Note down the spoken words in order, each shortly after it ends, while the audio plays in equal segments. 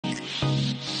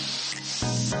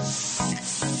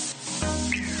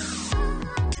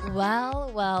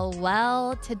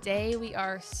Well. Today we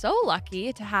are so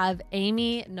lucky to have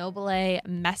Amy Nobile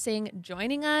Messing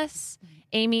joining us.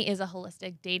 Amy is a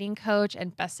holistic dating coach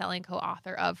and best-selling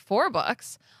co-author of 4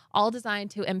 books, all designed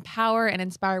to empower and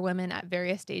inspire women at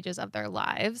various stages of their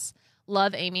lives.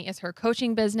 Love Amy is her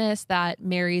coaching business that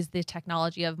marries the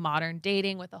technology of modern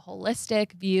dating with a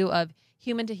holistic view of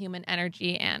human-to-human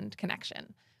energy and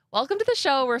connection. Welcome to the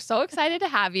show. We're so excited to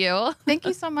have you. Thank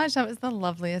you so much. That was the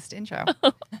loveliest intro.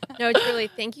 No, truly,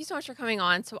 thank you so much for coming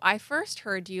on. So I first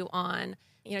heard you on,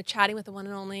 chatting with the one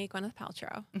and only Gwyneth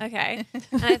Paltrow. Okay.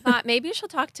 And I thought maybe she'll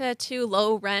talk to 2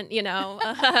 low rent,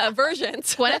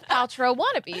 versions. Gwyneth Paltrow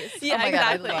wannabes. Yeah, Oh my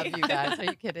exactly. God, I love you guys. Are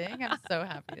you kidding? I'm so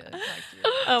happy to talk to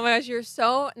you. Oh my gosh, you're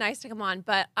so nice to come on.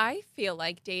 But I feel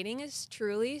like dating is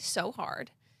truly so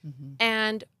hard. Mm-hmm.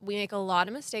 And we make a lot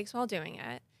of mistakes while doing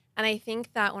it. And I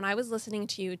think that when I was listening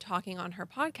to you talking on her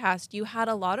podcast, you had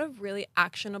a lot of really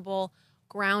actionable,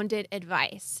 grounded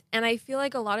advice. And I feel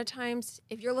like a lot of times,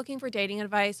 if you're looking for dating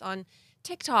advice on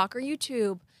TikTok or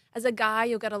YouTube, as a guy,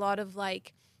 you'll get a lot of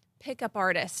like pickup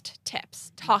artist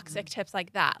tips, toxic tips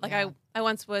like that. Like I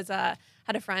once was had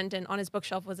a friend, and on his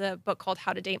bookshelf was a book called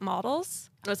How to Date Models.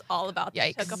 It was all about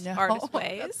the pickup artist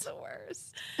ways. That's the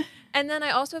worst. And then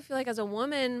I also feel like as a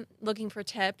woman looking for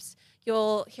tips,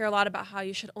 you'll hear a lot about how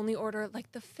you should only order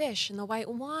like the fish and the white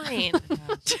wine.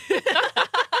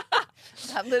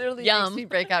 That literally makes me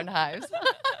break out in hives.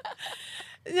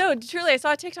 No, truly, I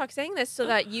saw a TikTok saying this so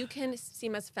that you can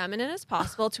seem as feminine as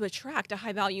possible to attract a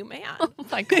high value man. Oh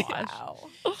my gosh. Wow.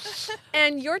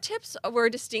 And your tips were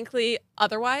distinctly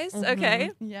otherwise,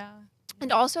 okay? Yeah.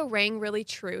 And also rang really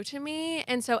true to me.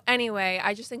 And so anyway,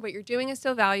 I just think what you're doing is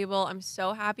so valuable. I'm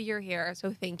so happy you're here.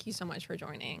 So thank you so much for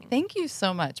joining. Thank you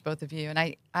so much, both of you.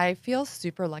 And I feel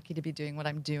super lucky to be doing what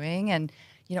I'm doing. And,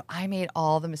 I made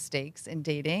all the mistakes in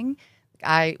dating.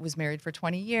 I was married for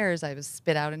 20 years. I was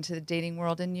spit out into the dating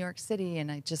world in New York City.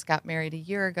 And I just got married a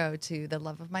year ago to the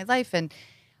love of my life. And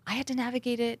I had to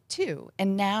navigate it too.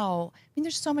 And now,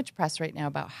 there's so much press right now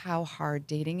about how hard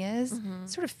dating is,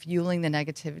 sort of fueling the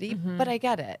negativity, but I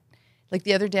get it. Like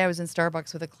the other day I was in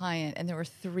Starbucks with a client and there were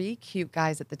 3 cute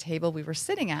guys at the table we were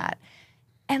sitting at.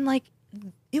 And like,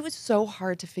 it was so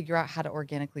hard to figure out how to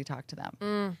organically talk to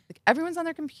them. Like everyone's on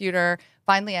their computer.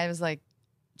 Finally, I was like,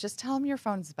 just tell them your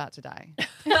phone's about to die.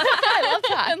 I love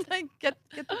that. And like, get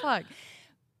the plug.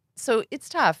 So it's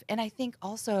tough. And I think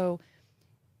also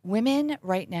women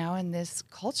right now in this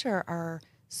culture are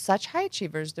such high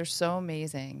achievers. They're so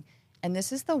amazing. And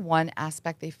this is the one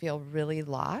aspect they feel really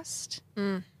lost.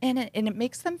 And it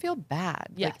makes them feel bad.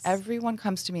 Yes. Like everyone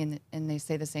comes to me and they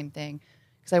say the same thing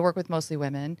because I work with mostly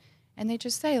women. And they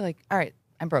just say like, all right,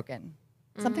 I'm broken.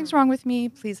 Something's wrong with me.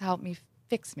 Please help me,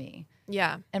 fix me.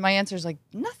 Yeah. And my answer is like,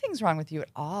 nothing's wrong with you at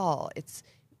all. It's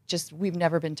just we've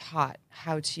never been taught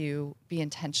how to be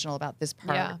intentional about this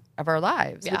part of our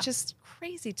lives, which is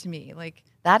crazy to me. Like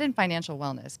that and financial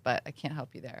wellness, but I can't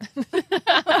help you there.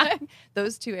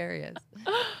 Those 2 areas.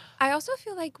 I also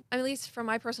feel like, at least from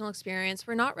my personal experience,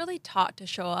 we're not really taught to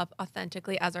show up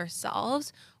authentically as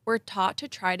ourselves. We're taught to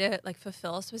try to like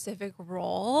fulfill a specific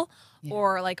role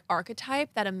or like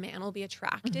archetype that a man will be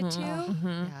attracted to.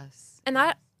 Yes. And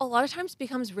that a lot of times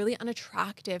becomes really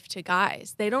unattractive to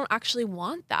guys. They don't actually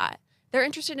want that. They're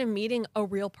interested in meeting a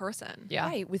real person. Yeah.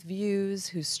 Right. With views,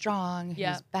 who's strong,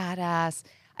 Yeah. who's badass.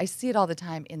 I see it all the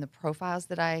time in the profiles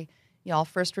that I'll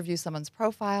first review someone's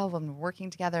profile when we're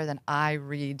working together, then I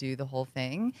redo the whole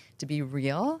thing to be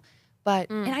real.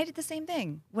 But and I did the same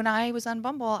thing. When I was on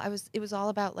Bumble, it was all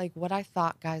about like what I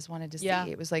thought guys wanted to see.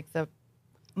 It was like the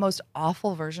most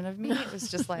awful version of me. It was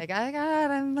just like, oh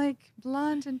God, I'm like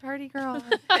blonde and party girl.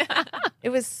 It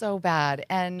was so bad.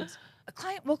 And a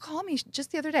client will call me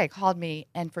just the other day, called me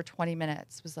and for 20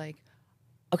 minutes was like,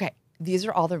 okay, these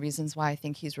are all the reasons why I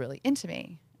think he's really into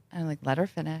me. And I'm like, let her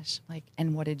finish. Like,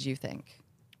 and what did you think?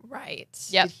 Right.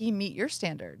 Yep. Did he meet your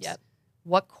standards? Yep.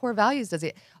 What core values does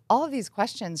he? All of these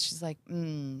questions, she's like, I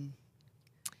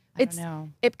don't know.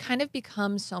 It kind of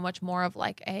becomes so much more of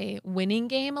like a winning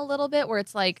game a little bit where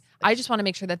it's like, I just want to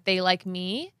make sure that they like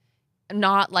me,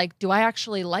 not like, do I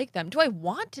actually like them? Do I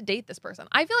want to date this person?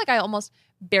 I feel like I almost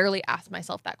barely asked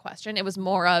myself that question. It was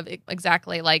more of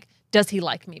exactly like, does he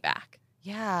like me back?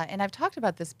 Yeah, and I've talked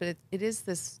about this, but it is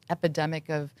this epidemic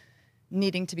of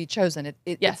needing to be chosen.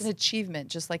 It's an achievement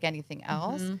just like anything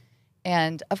else.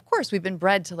 And of course, we've been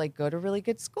bred to like go to really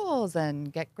good schools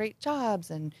and get great jobs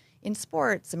and in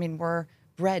sports. I mean, we're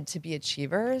bred to be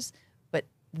achievers, but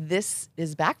this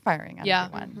is backfiring on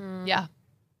everyone. Yeah.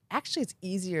 actually it's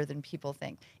easier than people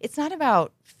think. It's not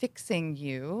about fixing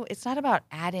you. It's not about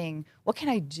adding, what can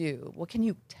I do? What can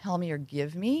you tell me or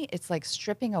give me? It's like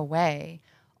stripping away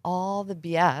all the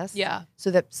BS Yeah. so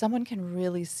that someone can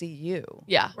really see you.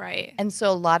 Yeah. Right. And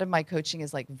so a lot of my coaching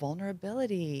is like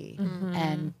vulnerability Mhm.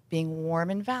 and being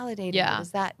warm and validating. Yeah. What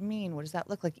does that mean? What does that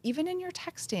look like? Even in your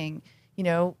texting, you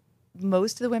know,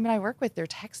 most of the women I work with, their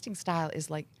texting style is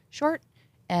like short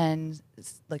and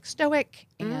like stoic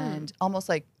and almost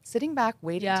like sitting back,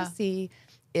 waiting Yeah. to see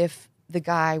if the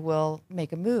guy will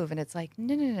make a move. And it's like,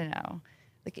 no.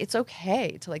 Like, it's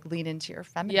okay to like lean into your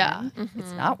feminine. Yeah.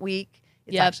 It's not weak.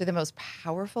 It's Yep. actually the most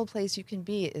powerful place you can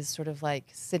be is sort of like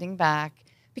sitting back,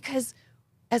 because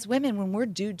as women, when we're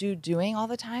doing all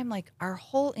the time, like our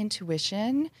whole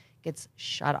intuition gets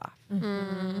shut off.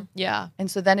 Yeah. And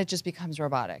so then it just becomes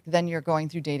robotic. Then you're going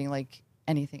through dating like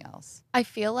anything else. I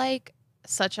feel like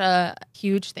such a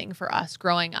huge thing for us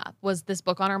growing up was this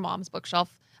book on our mom's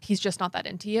bookshelf. He's Just Not That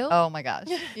Into You. Oh my gosh.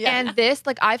 Yeah. And this,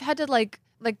 like, I've had to like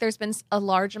there's been a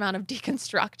large amount of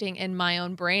deconstructing in my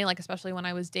own brain, like, especially when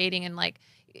I was dating. And like,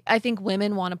 I think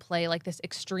women want to play like this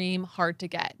extreme hard to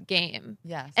get game.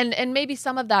 Yes. And maybe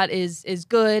some of that is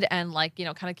good and like, you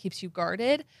know, kind of keeps you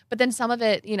guarded. But then some of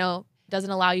it, you know, doesn't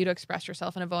allow you to express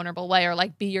yourself in a vulnerable way or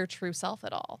like be your true self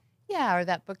at all. Yeah, or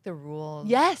that book, The Rules.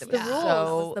 Yes, that The was Rules.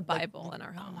 so, This is the like, Bible in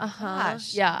our home.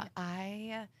 gosh. Yeah.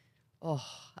 I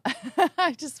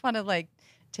just want to like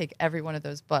take every one of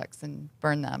those books and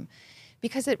burn them,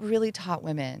 because it really taught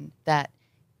women that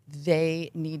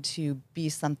they need to be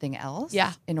something else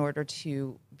Yeah. in order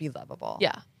to be lovable.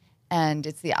 Yeah. And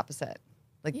it's the opposite.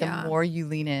 Like Yeah. the more you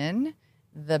lean in,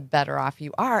 the better off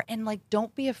you are. And like,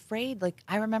 don't be afraid. Like,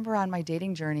 I remember on my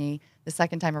dating journey, the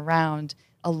second time around,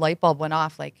 a light bulb went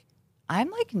off. Like, I'm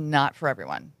like not for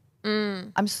everyone.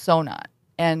 I'm so not.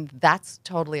 And that's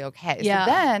totally okay. Yeah.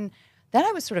 So then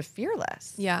I was sort of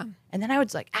fearless. Yeah. And then I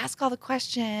would like ask all the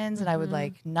questions and I would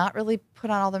like not really put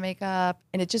on all the makeup.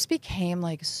 And it just became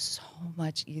like so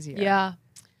much easier. Yeah.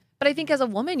 But I think as a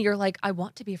woman, you're like, I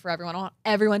want to be for everyone. I want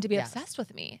everyone to be Yes. obsessed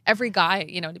with me. Every guy,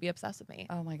 you know, to be obsessed with me.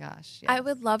 Oh my gosh. I yes.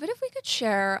 would love it if we could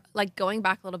share, like, going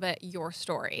back a little bit, your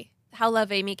story, how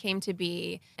Love Amy came to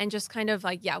be, and just kind of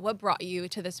like, yeah, what brought you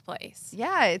to this place?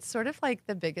 Yeah, it's sort of like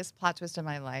the biggest plot twist of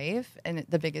my life and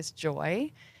the biggest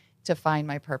joy to find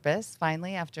my purpose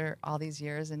finally after all these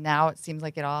years. And now it seems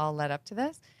like it all led up to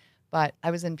this. But I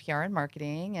was in PR and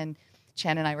marketing, and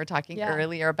Chan and I were talking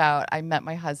earlier about I met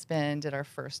my husband at our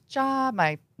first job,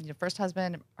 my first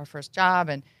husband, our first job,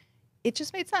 and it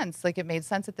just made sense. Like, it made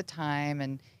sense at the time,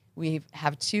 and we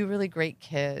have 2 really great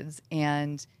kids.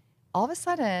 And all of a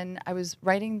sudden, I was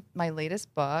writing my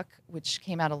latest book, which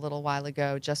came out a little while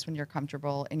ago, Just When You're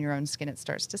Comfortable in Your Own Skin, It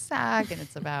Starts to Sag. And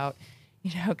it's about,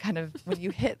 kind of when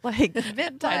you hit like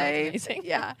midlife. amazing.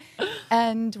 Yeah.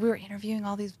 And we were interviewing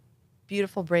all these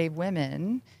beautiful, brave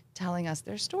women telling us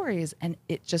their stories. And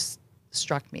it just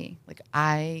struck me. Like,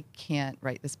 I can't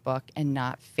write this book and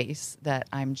not face that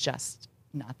I'm just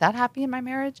not that happy in my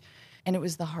marriage. And it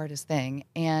was the hardest thing.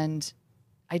 And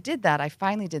I did that. I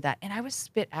finally did that. And I was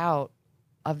spit out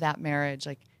of that marriage,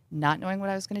 like not knowing what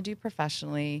I was going to do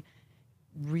professionally,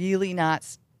 really not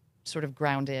sort of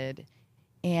grounded.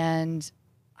 And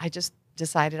I just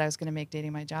decided I was going to make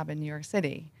dating my job in New York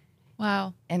City.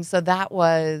 Wow. And so that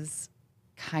was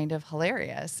kind of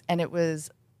hilarious. And it was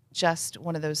just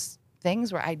one of those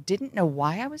things where I didn't know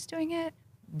why I was doing it,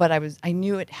 but I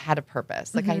knew it had a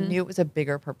purpose. Like, I knew it was a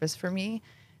bigger purpose for me.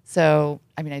 So,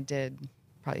 I mean, I did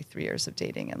probably 3 years of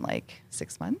dating in like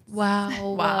 6 months.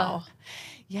 Wow. Wow.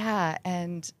 Yeah.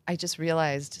 And I just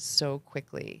realized so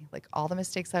quickly, like, all the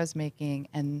mistakes I was making,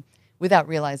 and without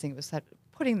realizing it was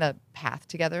putting the path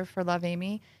together for Love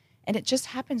Amy. And it just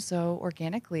happened so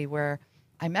organically, where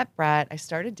I met Brett, I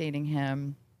started dating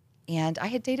him, and I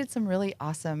had dated some really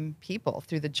awesome people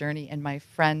through the journey. And my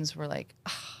friends were like,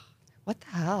 oh, what the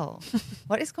hell?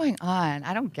 What is going on?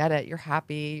 I don't get it. You're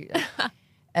happy.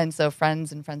 And so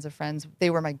friends and friends of friends, they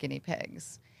were my guinea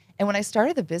pigs. And when I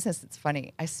started the business, it's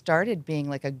funny, I started being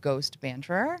like a ghost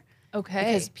banterer.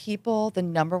 Okay. Because people, the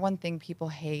number one thing people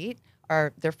hate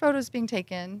are their photos being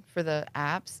taken for the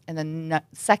apps. And the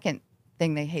second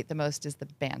thing they hate the most is the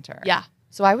banter. Yeah.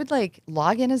 So I would like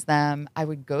log in as them. I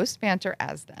would ghost banter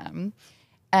as them,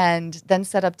 and then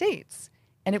set up dates.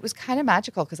 And it was kind of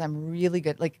magical because I'm really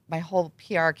good. Like, my whole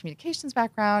PR communications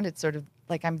background, it's sort of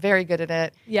like I'm very good at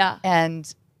it. Yeah.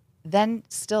 And then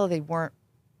still they weren't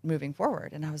moving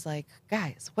forward. And I was like,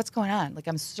 guys, what's going on? Like,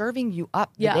 I'm serving you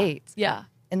up the dates. Yeah.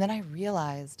 And then I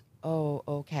realized, oh,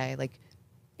 okay, like,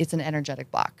 it's an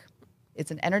energetic block.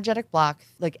 It's an energetic block.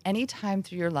 Like, any time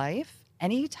through your life,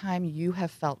 anytime you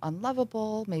have felt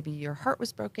unlovable, maybe your heart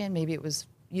was broken, maybe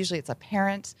usually it's a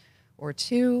parent or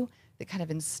two that kind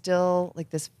of instill like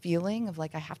this feeling of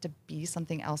like, I have to be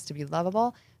something else to be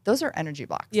lovable. Those are energy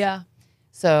blocks. Yeah.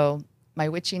 So my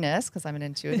witchiness, because I'm an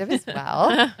intuitive as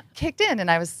well, kicked in.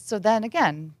 And so then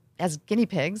again, as guinea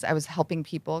pigs, I was helping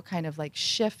people kind of like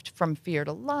shift from fear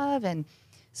to love and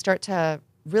start to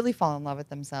really fall in love with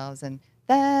themselves. And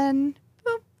then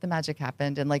boop, the magic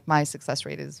happened. And like my success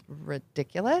rate is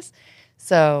ridiculous.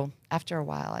 So after a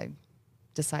while, I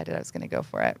decided I was going to go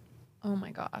for it. Oh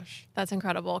my gosh, that's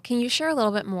incredible. Can you share a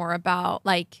little bit more about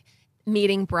like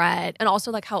meeting Brett and also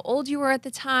like how old you were at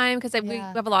the time? Because we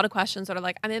have a lot of questions that are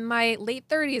like, I'm in my late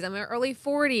 30s, I'm in my early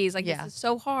 40s. Like, this is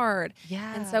so hard.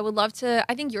 Yeah. And so I would love to,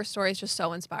 I think your story is just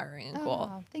so inspiring and cool.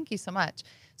 Oh, thank you so much.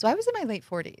 So I was in my late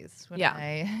 40s when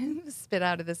I spit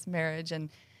out of this marriage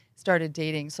and started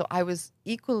dating. So I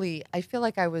feel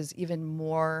like I was even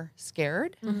more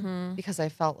scared because I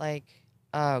felt like,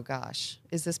 oh gosh,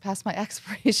 is this past my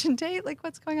expiration date? Like,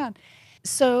 what's going on?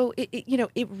 So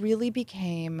it really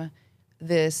became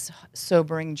this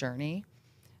sobering journey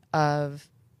of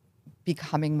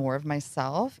becoming more of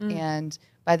myself. And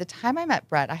by the time I met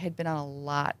Brett, I had been on a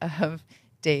lot of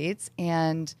dates,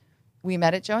 and we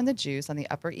met at Joe and the Juice on the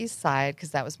Upper East Side,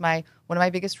 because that was one of my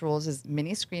biggest rules is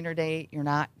mini screener date. You're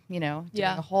not, doing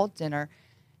a whole dinner.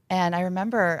 And I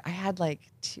remember I had like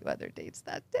 2 other dates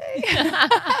that day.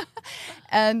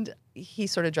 And he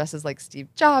sort of dresses like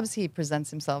Steve Jobs. He presents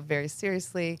himself very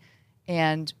seriously.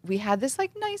 And we had this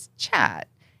like nice chat.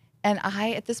 And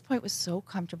I, at this point, was so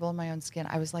comfortable in my own skin.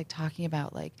 I was like talking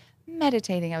about like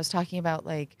meditating. I was talking about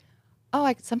like,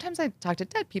 sometimes I talk to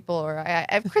dead people, or I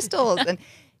have crystals. And,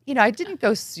 I didn't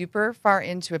go super far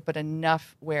into it, but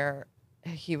enough where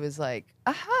he was like,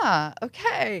 aha,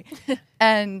 okay.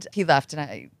 And he left, and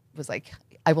I was like,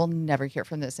 I will never hear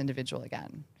from this individual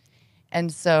again.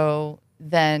 And so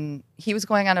then he was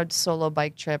going on a solo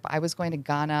bike trip. I was going to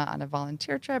Ghana on a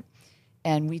volunteer trip.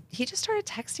 And he just started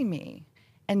texting me.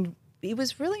 And it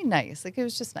was really nice. Like, it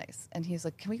was just nice. And he's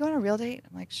like, can we go on a real date?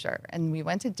 I'm like, sure. And we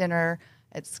went to dinner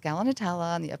at Scala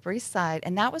Nutella on the Upper East Side.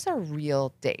 And that was our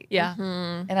real date. Yeah.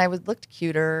 And I looked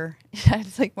cuter. I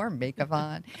had like more makeup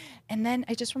on. And then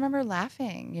I just remember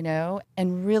laughing,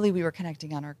 and really we were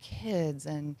connecting on our kids.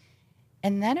 And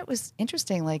then it was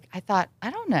interesting. Like, I thought,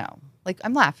 I don't know. Like,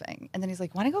 I'm laughing. And then he's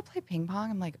like, want to go play ping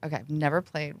pong? I'm like, okay, I've never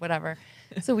played, whatever.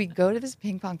 So we go to this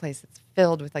ping pong place that's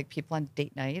filled with like people on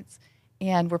date nights.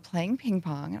 And we're playing ping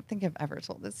pong. I don't think I've ever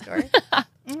told this story.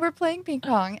 We're playing ping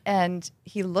pong. And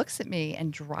he looks at me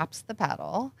and drops the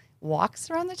paddle, walks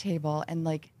around the table, and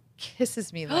like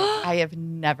kisses me like I have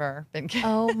never been kissed.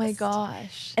 Oh my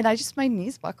gosh. And my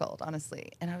knees buckled,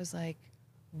 honestly. And I was like,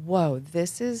 whoa,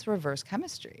 this is reverse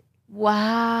chemistry.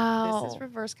 Wow. This is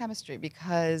reverse chemistry,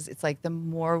 because it's like the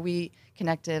more we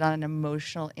connected on an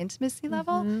emotional intimacy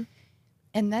level,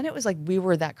 and then it was like we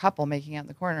were that couple making out in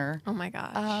the corner. Oh my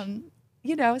gosh.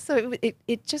 So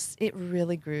it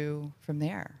really grew from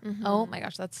there. Oh my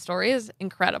gosh, that story is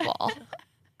incredible.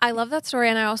 I love that story.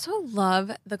 And I also love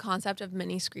the concept of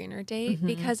mini screener date,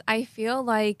 because I feel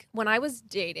like when I was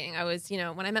dating, I was,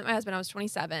 when I met my husband, I was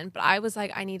 27, but I was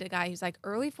like, I need a guy who's like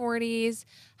early 40s,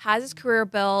 has his career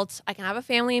built. I can have a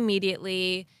family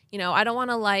immediately. I don't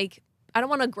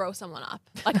want to grow someone up.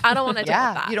 Like, I don't want to deal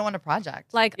with that. You don't want a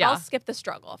project. Like, I'll skip the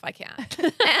struggle if I can.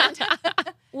 And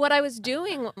what I was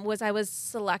doing was I was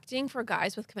selecting for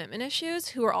guys with commitment issues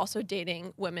who were also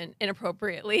dating women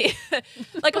inappropriately.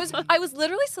 Like, I was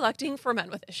literally selecting for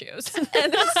men with issues.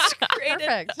 And this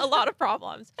created a lot of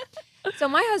problems. So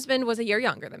my husband was a year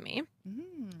younger than me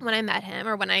when I met him,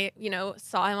 or when I,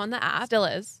 saw him on the app. Still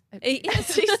is.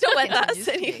 Yes, he's still with us,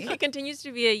 and he continues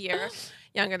to be a year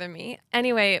younger than me.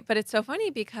 Anyway, but it's so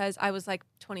funny because I was like,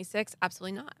 26,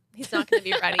 absolutely not. He's not going to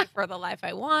be ready for the life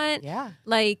I want. Yeah.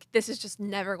 Like, this is just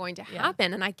never going to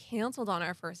happen. And I canceled on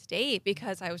our first date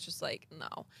because I was just like,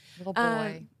 no. Little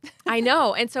boy. I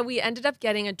know. And so we ended up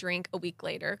getting a drink a week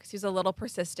later because he was a little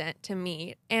persistent to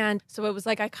meet. And so it was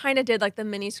like, I kind of did like the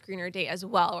mini screener date as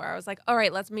well, where I was like, all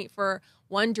right, let's meet for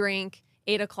one drink,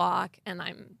 8 o'clock. And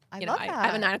I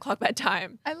have a 9 o'clock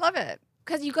bedtime. I love it.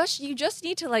 Because you just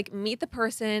need to like meet the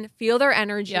person, feel their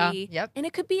energy. Yeah. Yep. And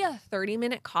it could be a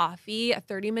 30-minute coffee, a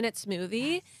 30-minute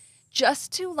smoothie,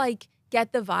 just to like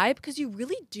get the vibe, because you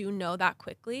really do know that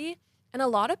quickly. And a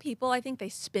lot of people, I think they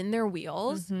spin their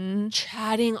wheels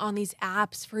chatting on these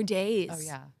apps for days. Oh,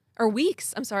 yeah. Or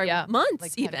weeks. I'm sorry, months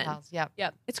Like even. Yep.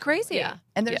 It's crazy. Yeah.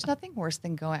 And there's nothing worse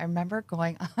than I remember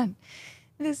going on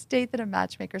this date that a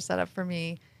matchmaker set up for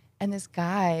me. And this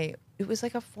guy, it was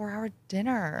like a 4-hour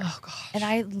dinner. Oh gosh. And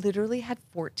I literally had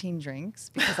 14 drinks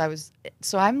because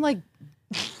I'm like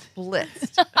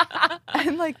blitzed.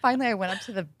 And like finally I went up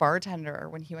to the bartender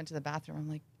when he went to the bathroom. I'm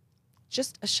like,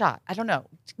 just a shot. I don't know.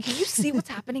 Can you see what's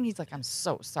happening? He's like, I'm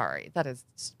so sorry. That is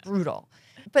brutal.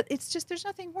 But it's just, there's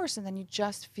nothing worse. And then you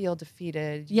just feel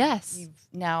defeated. Yes.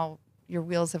 Now your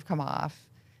wheels have come off.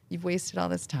 You've wasted all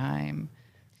this time.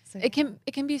 So, It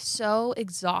can be so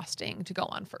exhausting to go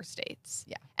on first dates.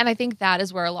 Yeah. And I think that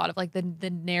is where a lot of like the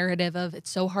narrative of it's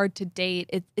so hard to date,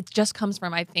 it just comes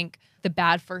from, I think, the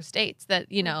bad first dates that,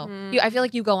 you know, I feel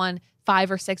like you go on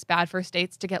 5 or 6 bad first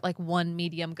dates to get like one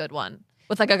medium good one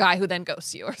with like a guy who then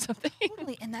ghosts you or something.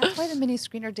 Totally. And that's why the mini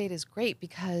screener date is great,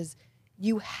 because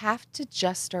you have to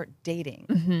just start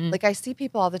dating. Like I see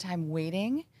people all the time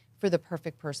waiting for the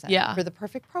perfect person, for the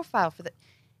perfect profile,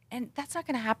 and that's not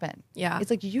going to happen. Yeah.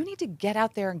 It's like you need to get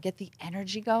out there and get the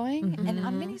energy going. And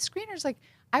on mini screeners, like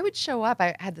I would show up.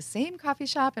 I had the same coffee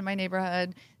shop in my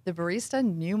neighborhood. The barista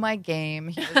knew my game.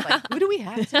 He was like, who do we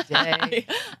have today?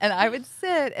 And I would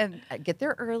sit and get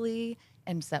there early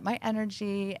and set my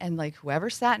energy. And like whoever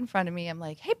sat in front of me, I'm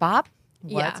like, hey, Bob,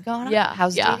 what's going on?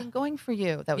 How's dating going for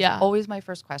you? That was always my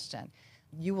first question.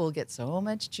 You will get so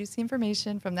much juicy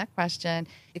information from that question.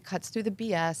 It cuts through the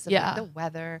BS about the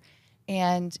weather.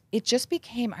 And it just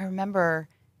became, I remember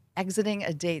exiting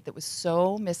a date that was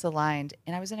so misaligned,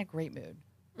 and I was in a great mood.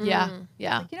 Yeah.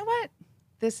 Like, you know what?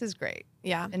 This is great.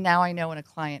 Yeah. And now I know when a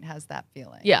client has that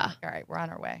feeling. Yeah. Like, all right, we're on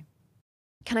our way.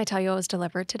 Can I tell you what was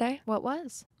delivered today? What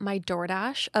was? My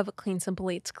DoorDash of Clean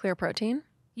Simple Eats Clear Protein.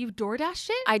 You DoorDashed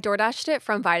it? I DoorDashed it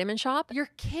from Vitamin Shop. You're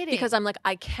kidding. Because I'm like,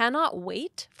 I cannot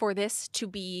wait for this to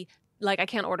be, like, I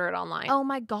can't order it online. Oh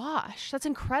my gosh. That's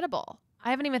incredible.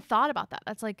 I haven't even thought about that.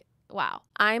 That's like, wow.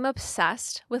 I'm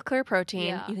obsessed with Clear Protein.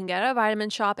 Yeah. You can get it at Vitamin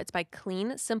Shop. It's by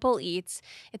Clean Simple Eats.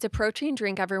 It's a protein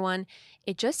drink, everyone.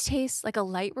 It just tastes like a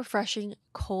light, refreshing,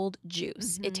 cold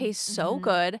juice. It tastes so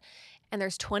good. And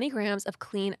there's 20 grams of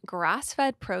clean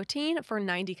grass-fed protein for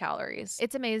 90 calories.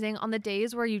 It's amazing. On the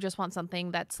days where you just want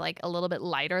something that's like a little bit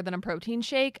lighter than a protein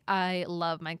shake, I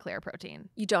love my Clear Protein.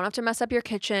 You don't have to mess up your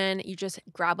kitchen. You just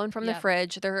grab one from the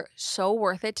fridge. They're so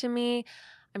worth it to me.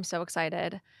 I'm so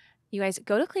excited. You guys,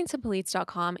 go to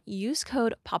cleansimpleeats.com, use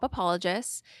code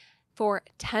POPAPOLOGISTS for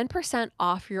 10%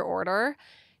 off your order.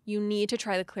 You need to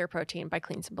try the Clear Protein by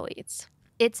Clean Simple Eats.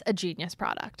 It's a genius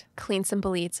product.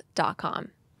 cleansimpleeats.com.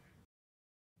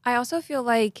 I also feel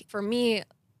like for me,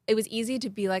 it was easy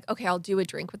to be like, okay, I'll do a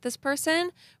drink with this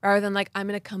person rather than like, I'm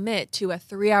going to commit to a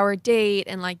 3-hour date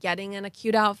and like getting in a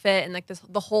cute outfit and like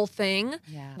the whole thing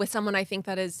with someone I think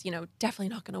that is, you know, definitely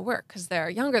not going to work because they're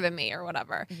younger than me or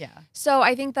whatever. Yeah. So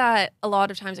I think that a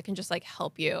lot of times it can just like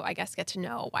help you, I guess, get to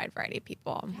know a wide variety of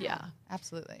people. Yeah.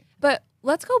 Absolutely. But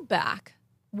let's go back.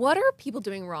 What are people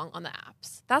doing wrong on the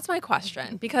apps? That's my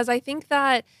question, because I think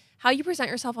that how you present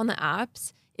yourself on the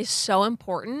apps is so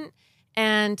important,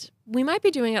 and we might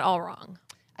be doing it all wrong.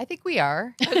 I think we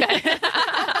are. Okay.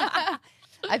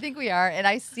 I think we are. And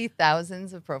I see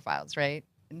thousands of profiles, right?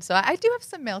 And so I do have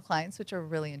some male clients, which are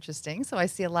really interesting. So I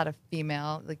see a lot of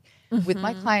female, like with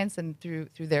my clients and through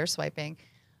their swiping.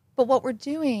 But what we're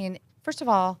doing, first of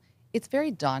all, it's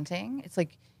very daunting. It's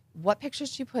like, what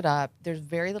pictures do you put up? There's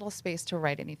very little space to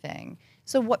write anything.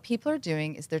 So what people are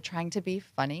doing is they're trying to be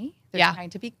funny. They're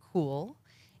trying to be cool.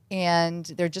 And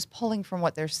they're just pulling from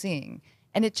what they're seeing.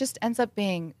 And it just ends up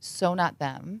being so not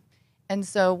them. And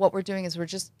so what we're doing is we're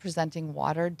just presenting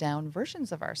watered down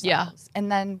versions of ourselves. Yeah.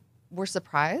 And then we're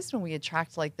surprised when we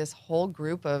attract like this whole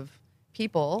group of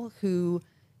people who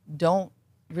don't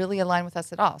really align with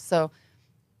us at all. So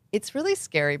it's really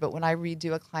scary. But when I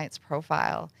redo a client's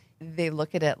profile, they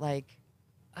look at it like,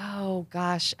 oh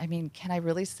gosh, I mean, can I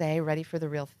really say ready for the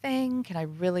real thing? Can I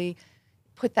really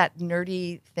put that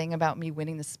nerdy thing about me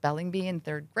winning the spelling bee in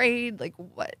 3rd grade? Like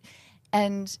what?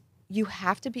 And you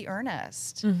have to be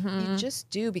earnest. You just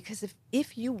do, because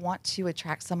if you want to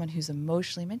attract someone who's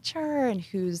emotionally mature and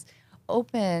who's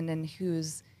open and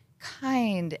who's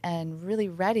kind and really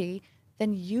ready,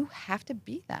 then you have to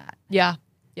be that. Yeah.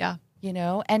 Yeah. You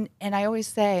know, and I always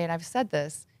say, and I've said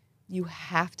this, you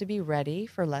have to be ready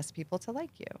for less people to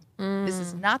like you. This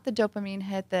is not the dopamine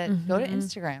hit that go to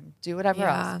Instagram, do whatever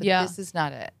else. But this is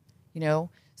not it, you know?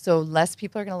 So less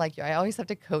people are going to like you. I always have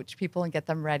to coach people and get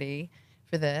them ready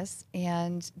for this.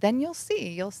 And then you'll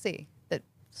see that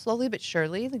slowly but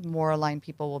surely, like more aligned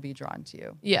people will be drawn to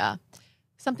you. Yeah.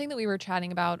 Something that we were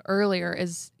chatting about earlier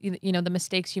is, you know, the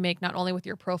mistakes you make not only with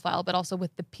your profile, but also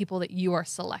with the people that you are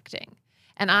selecting.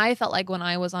 And I felt like when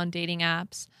I was on dating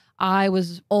apps, I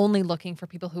was only looking for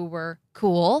people who were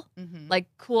cool. Like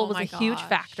cool Oh was my a huge gosh.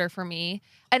 factor for me.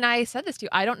 And I said this to you.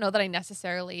 I don't know that I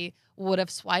necessarily would have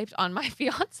swiped on my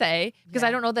fiance because I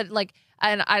Yeah. don't know that like,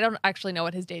 and I don't actually know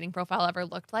what his dating profile ever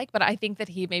looked like, but I think that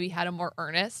he maybe had a more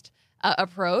earnest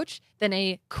approach than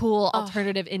a cool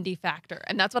alternative indie factor.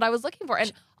 And that's what I was looking for.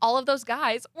 And all of those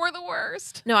guys were the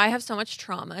worst. No, I have so much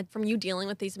trauma from you dealing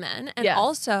with these men. And Yeah.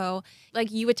 also,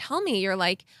 like you would tell me, you're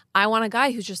like, I want a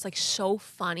guy who's just like so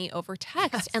funny over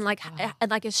text Yes. and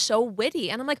like is so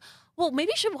witty. And I'm like, well,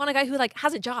 maybe you should want a guy who like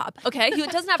has a job, okay? Who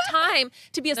doesn't have time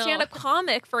to be a No. stand-up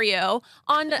comic for you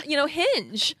on,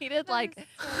 Hinge. Needed like,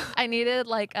 I needed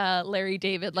like Larry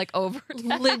David like over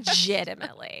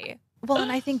Legitimately. Well,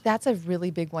 and I think that's a really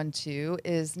big one too,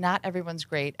 is not everyone's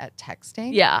great at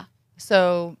texting. Yeah.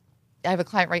 So I have a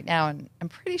client right now, and I'm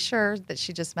pretty sure that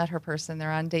she just met her person.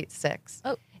 They're on date 6.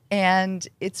 Oh. And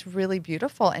it's really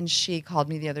beautiful. And she called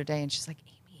me the other day and she's like,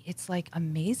 Amy, it's like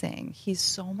amazing. He's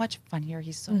so much funnier.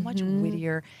 He's so much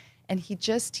wittier. And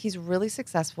he's really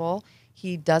successful.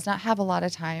 He does not have a lot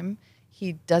of time.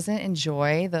 He doesn't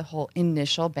enjoy the whole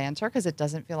initial banter because it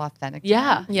doesn't feel authentic. to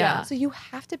Yeah. him. Yeah. So you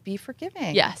have to be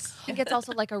forgiving. Yes. I think it's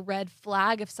also like a red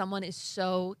flag if someone is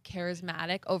so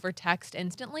charismatic over text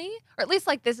instantly, or at least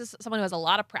like this is someone who has a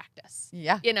lot of practice,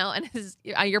 Yeah. and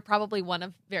you're probably one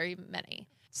of very many.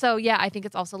 So yeah, I think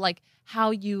it's also like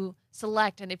how you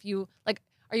select. And if you like,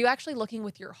 are you actually looking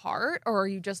with your heart or are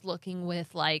you just looking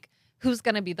with like, who's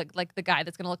going to be the guy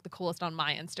that's going to look the coolest on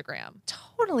my Instagram?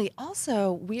 Totally.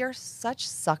 Also, we are such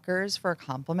suckers for a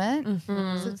compliment.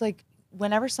 So it's like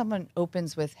whenever someone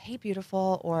opens with, hey,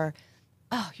 beautiful, or,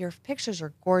 oh, your pictures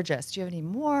are gorgeous. Do you have any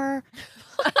more?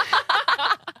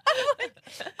 I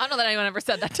don't know that anyone ever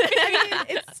said that to me. I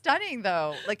mean, it's stunning,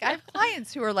 though. Like, I have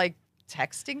clients who are like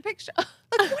texting pictures. Like,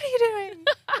 what are you doing?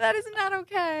 That is not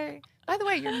okay. By the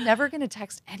way, you're never going to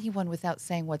text anyone without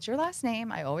saying, what's your last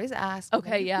name? I always ask. and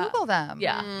then Okay, you yeah. Google them.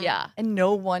 Yeah. And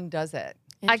no one does it.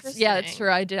 Yeah, that's true.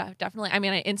 I did definitely. I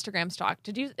mean, I Instagram stalked.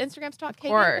 Did you Instagram stalk Katie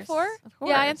course. before? Of course.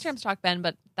 Yeah, I Instagram stalked Ben,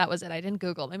 but that was it. I didn't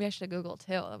Google. Maybe I should have Googled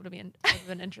too. That would have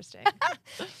been interesting.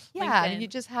 Yeah, LinkedIn. you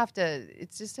just have to,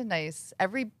 it's just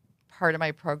every part of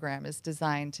my program is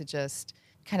designed to just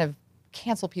kind of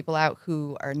cancel people out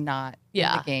who are not in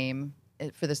the game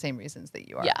for the same reasons that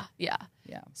you are. Yeah.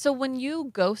 Yeah. So when you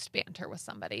ghost banter with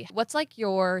somebody, what's like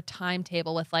your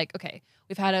timetable with like, okay,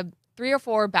 we've had a 3 or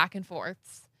 4 back and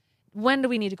forths. When do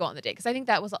we need to go on the date? Because I think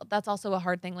that's also a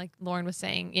hard thing. Like Lauren was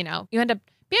saying, you end up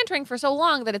bantering for so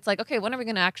long that it's like, okay, when are we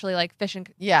going to actually like fish and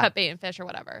cut bait and fish or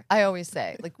whatever? I always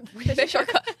say, like, fish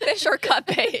or cut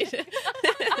bait.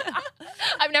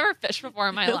 I've never fished before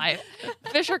in my life.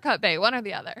 Fish or cut bait, one or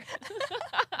the other.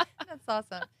 that's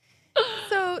awesome.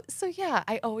 So yeah,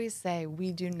 I always say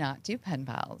we do not do pen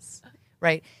pals,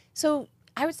 right? So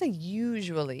I would say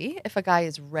usually if a guy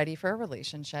is ready for a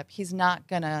relationship, he's not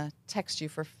going to text you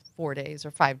for 4 days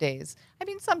or 5 days. I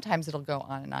mean, sometimes it'll go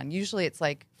on and on. Usually it's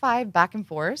like 5 back and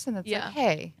forth and it's like,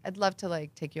 hey, I'd love to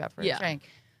like take you out for a drink.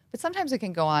 But sometimes it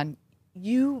can go on.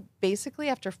 You basically,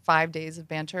 after 5 days of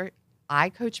banter, I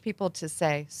coach people to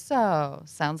say, so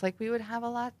sounds like we would have a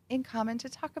lot in common to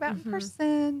talk about in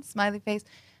person, smiley face.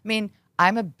 I mean,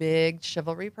 I'm a big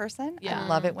chivalry person. I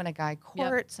love it when a guy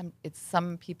courts.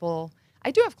 Some people,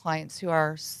 I do have clients who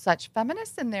are such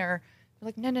feminists and they're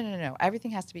like, no.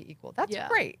 Everything has to be equal. That's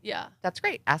great. Yeah. That's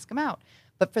great. Ask them out.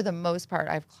 But for the most part,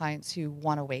 I have clients who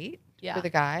want to wait for the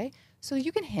guy. So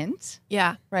you can hint.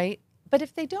 Yeah. Right? But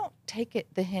if they don't take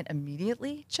the hint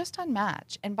immediately, just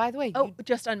unmatch. And by the way,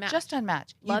 just unmatch. Just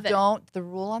unmatch. Love it. The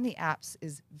rule on the apps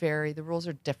is the rules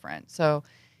are different. So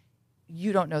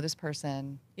you don't know this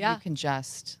person. Yeah. You can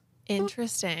just.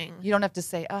 Interesting. You don't have to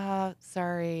say,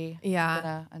 sorry.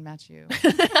 Yeah. I'm going to unmatch you.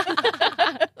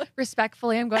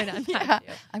 Respectfully, I'm going to unmatch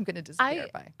you. I'm going to disappear.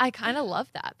 I kind of love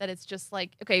that it's just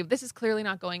like, okay, this is clearly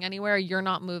not going anywhere. You're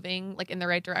not moving like in the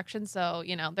right direction. So,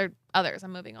 there are others.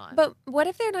 I'm moving on. But what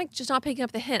if they're like just not picking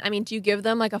up the hint? I mean, do you give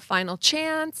them like a final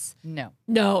chance? No.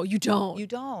 No, you don't. You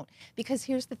don't. Because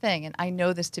here's the thing, and I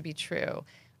know this to be true.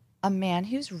 A man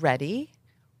who's ready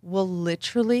will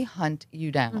literally hunt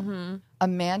you down. A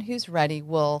man who's ready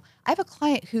will. I have a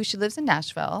client she lives in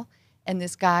Nashville, and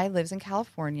this guy lives in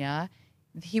California.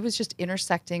 He was just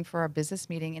intersecting for our business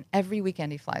meeting, and every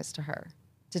weekend he flies to her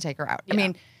to take her out. I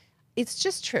mean, it's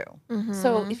just true.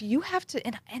 So if you have to,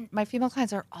 and my female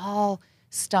clients are all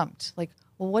stumped. Like,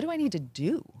 well, what do I need to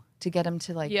do to get him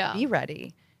to like be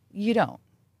ready? You don't.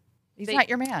 He's not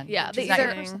your man. Yeah, He's they not your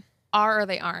either person. are or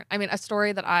they aren't. I mean, a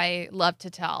story that I love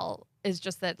to tell is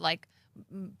just that like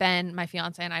Ben, my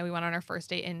fiance, and I, we went on our first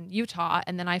date in Utah,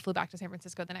 and then I flew back to San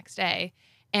Francisco the next day.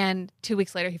 And 2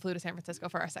 weeks later, he flew to San Francisco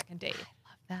for our second date.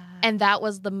 That. And that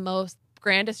was the most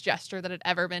grandest gesture that had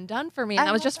ever been done for me. And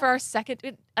that was just for our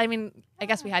second. I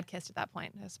guess we had kissed at that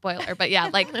point. Spoiler. But yeah,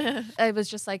 like I was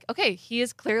just like, okay, he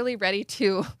is clearly ready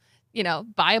to,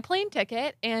 buy a plane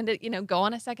ticket and, go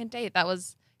on a second date.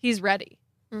 He's ready.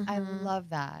 Mm-hmm. I love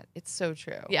that. It's so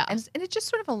true. Yeah. And it just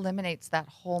sort of eliminates that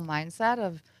whole mindset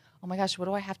of, oh my gosh, what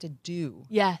do I have to do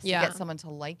to get someone to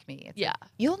like me? It's like,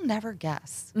 you'll never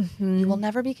guess. Mm-hmm. You will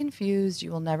never be confused.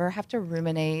 You will never have to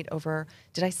ruminate over,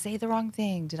 did I say the wrong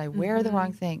thing? Did I wear the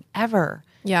wrong thing? Ever.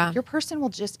 Yeah. Your person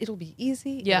will it'll be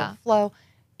easy. Yeah. It'll flow.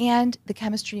 And the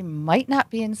chemistry might not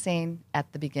be insane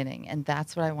at the beginning. And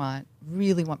that's what I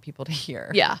really want people to hear.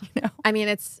 Yeah. I mean,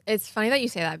 it's funny that you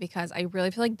say that because I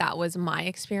really feel like that was my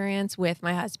experience with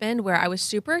my husband, where I was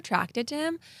super attracted to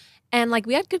him. And like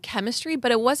we had good chemistry,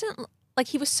 but it wasn't like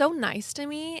he was so nice to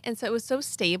me. And so it was so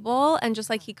stable. And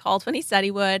just like he called when he said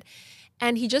he would.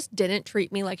 And he just didn't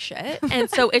treat me like shit.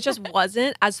 And so it just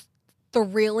wasn't as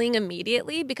thrilling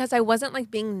immediately because I wasn't like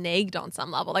being nagged on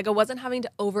some level. Like I wasn't having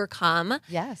to overcome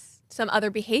some other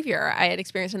behavior I had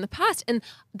experienced in the past. And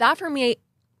that for me,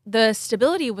 the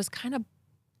stability was kind of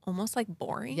almost like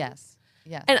boring. Yes.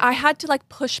 Yes. And I had to like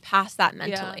push past that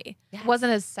mentally. Yeah. It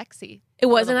wasn't as sexy. It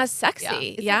wasn't as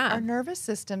sexy. Yeah. Like our nervous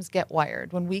systems get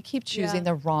wired. When we keep choosing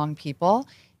the wrong people,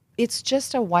 it's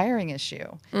just a wiring issue.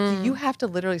 So you have to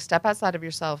literally step outside of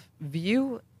yourself,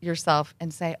 view yourself,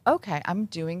 and say, okay, I'm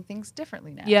doing things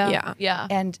differently now. Yeah.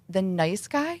 And the nice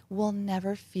guy will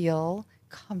never feel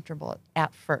comfortable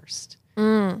at first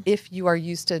if you are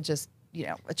used to just,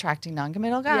 attracting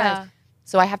non-committal guys. Yeah.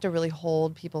 So I have to really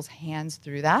hold people's hands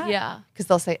through that. Yeah. Because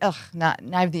they'll say, ugh, I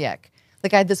have the ick.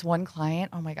 Like I had this one client,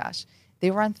 oh my gosh,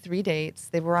 they were on 3 dates.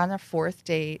 They were on their 4th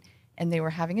date and they were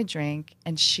having a drink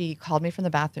and she called me from the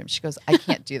bathroom. She goes, I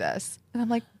can't do this. And I'm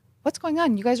like, what's going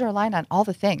on? You guys are aligned on all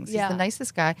the things. He's the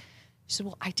nicest guy. She said,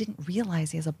 well, I didn't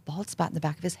realize he has a bald spot in the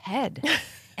back of his head.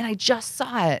 And I just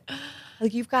saw it.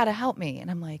 Like, you've got to help me.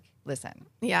 And I'm like, listen,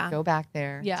 go back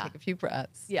there, take a few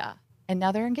breaths. Yeah. And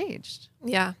now they're engaged.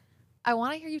 Yeah. I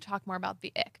want to hear you talk more about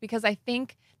the ick because I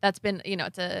think that's been,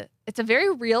 it's a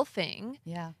very real thing.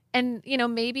 Yeah. And,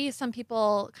 maybe some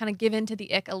people kind of give into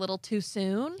the ick a little too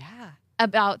soon. Yeah.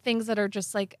 About things that are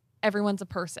just like everyone's a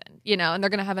person, and they're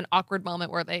going to have an awkward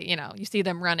moment where they, you see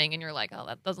them running and you're like, oh,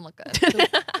 that doesn't look good.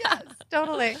 Yes,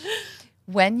 totally.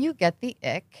 When you get the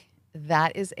ick,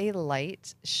 that is a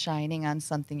light shining on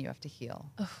something you have to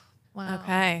heal. Oh, wow.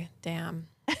 Okay. Damn.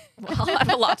 Well, I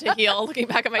have a lot to heal looking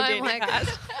back at my dating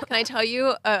past. Can I tell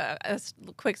you a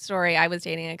quick story? I was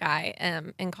dating a guy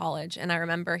in college, and I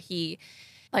remember he,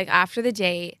 like after the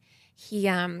date, he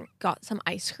got some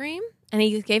ice cream, and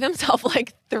he gave himself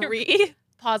like 3.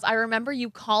 Pause. I remember you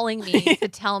calling me to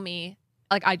tell me,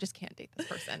 like, I just can't date this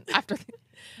person after.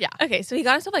 Okay, so he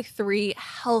got himself like 3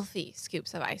 healthy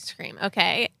scoops of ice cream.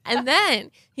 Okay, and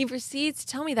then he proceeds to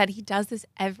tell me that he does this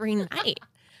every night,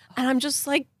 and I'm just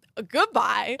like,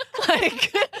 goodbye.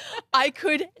 Like, I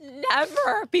could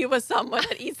never be with someone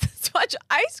that eats this much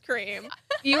ice cream.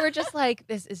 You were just like,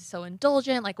 this is so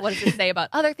indulgent. Like, what does it say about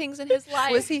other things in his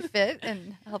life? Was he fit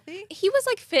and healthy? He was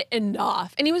like fit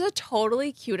enough, and he was a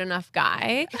totally cute enough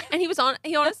guy. And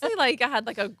he honestly like had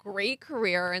like a great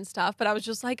career and stuff. But I was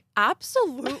just like,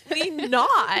 absolutely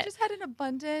not. He just had an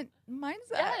abundant mindset.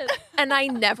 Yes. And I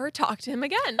never talked to him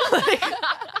again.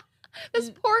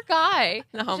 This poor guy.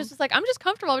 No. Just like, I'm just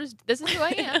comfortable. This is who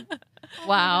I am. Oh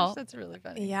Wow. gosh, that's really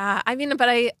funny. Yeah. I mean, but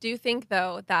I do think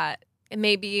though that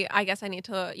maybe I guess I need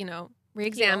to,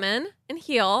 re-examine and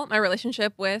heal my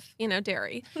relationship with,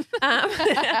 dairy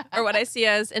or what I see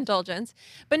as indulgence.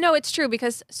 But no, it's true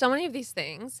because so many of these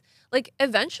things, like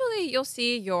eventually you'll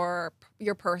see your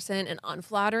person in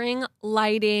unflattering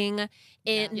lighting,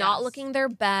 not looking their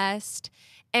best.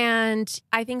 And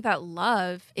I think that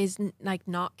love is like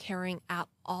not caring at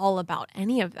all about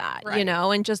any of that,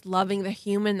 and just loving the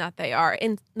human that they are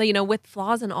and, with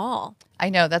flaws and all. I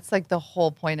know. That's like the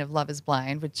whole point of Love is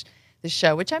Blind, which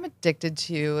I'm addicted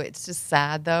to. It's just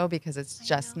sad though, because it's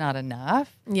just not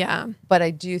enough. Yeah. But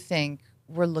I do think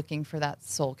we're looking for that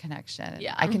soul connection.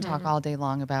 Yeah. I can talk all day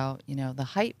long about, the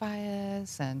height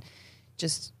bias and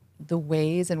just the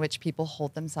ways in which people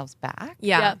hold themselves back.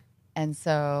 Yeah. And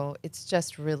so it's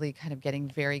just really kind of getting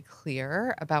very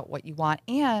clear about what you want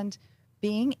and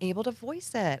being able to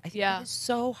voice it. I think that is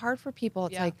so hard for people.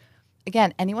 It's like,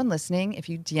 again, anyone listening, if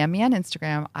you DM me on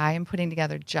Instagram, I am putting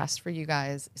together just for you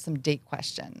guys some date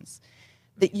questions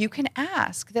that you can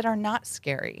ask that are not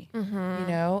scary,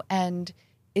 and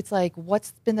it's like,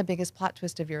 what's been the biggest plot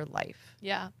twist of your life?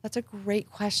 Yeah. That's a great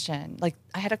question. Like,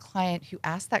 I had a client who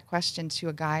asked that question to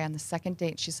a guy on the second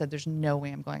date. She said, there's no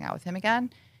way I'm going out with him again.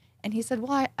 And he said,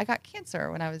 well, I got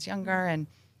cancer when I was younger. And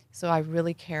so I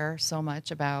really care so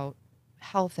much about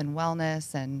health and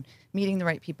wellness and meeting the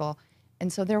right people.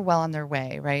 And so they're well on their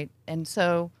way, right? And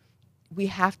so we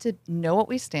have to know what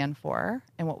we stand for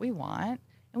and what we want.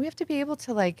 And we have to be able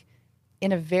to, like,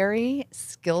 in a very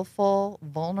skillful,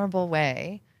 vulnerable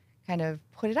way, kind of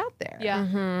put it out there. Yeah.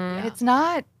 And it's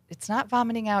not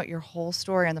vomiting out your whole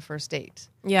story on the first date.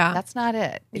 Yeah. That's not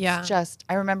it. It's Yeah. just,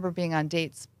 I remember being on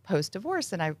dates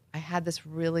post-divorce, and I had this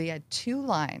really, I had 2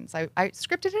 lines. I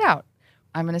scripted it out.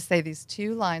 I'm going to say these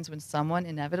 2 lines when someone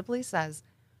inevitably says,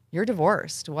 you're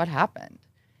divorced, what happened?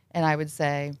 And I would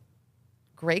say,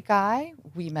 great guy,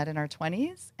 we met in our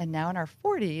 20s, and now in our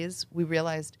 40s, we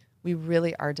realized we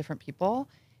really are different people.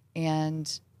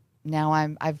 And now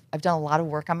I've done a lot of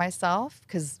work on myself,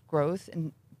 because growth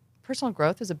and personal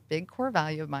growth is a big core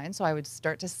value of mine. So I would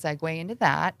start to segue into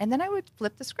that. And then I would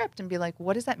flip the script and be like,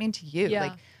 what does that mean to you? Yeah.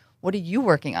 Like, what are you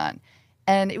working on?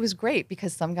 And it was great,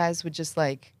 because some guys would just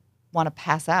like want to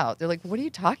pass out. They're like, what are you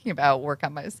talking about? Work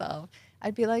on myself.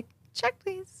 I'd be like, check,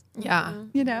 please. Yeah.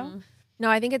 You know? No,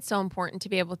 I think it's so important to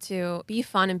be able to be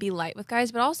fun and be light with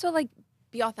guys, but also like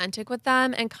be authentic with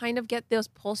them and kind of get those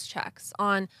pulse checks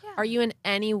on, are you in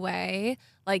any way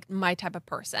like my type of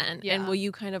person? Yeah. And will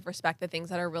you kind of respect the things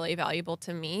that are really valuable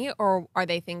to me? Or are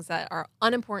they things that are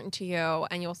unimportant to you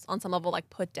and you'll on some level like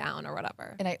put down or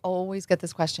whatever? And I always get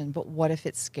this question, but what if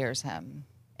it scares him?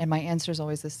 And my answer is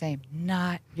always the same.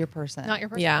 Not your person. Not your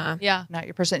person. Yeah. Yeah. Not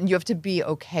your person. And you have to be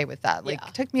okay with that. Like, Yeah.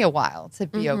 it took me a while to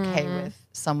be okay with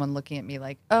someone looking at me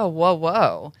like, oh,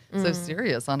 whoa. So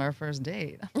serious on our first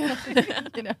date.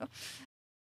 You know?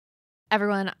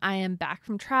 Everyone, I am back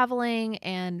from traveling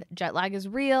and jet lag is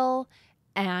real.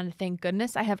 And thank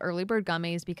goodness I have early bird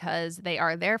gummies, because they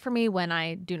are there for me when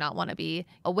I do not want to be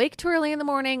awake too early in the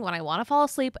morning, when I want to fall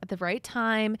asleep at the right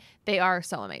time. They are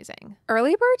so amazing.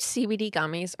 Early Bird CBD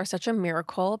gummies are such a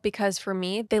miracle because for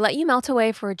me, they let you melt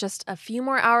away for just a few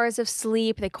more hours of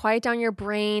sleep. They quiet down your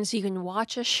brain so you can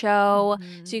watch a show,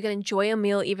 so you can enjoy a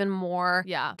meal even more.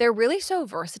 Yeah. They're really so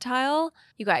versatile.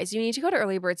 You guys, you need to go to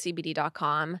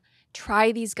earlybirdcbd.com.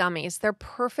 Try these gummies. They're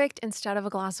perfect instead of a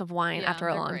glass of wine Yeah, after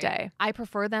a they're long great. day. I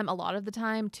prefer them a lot of the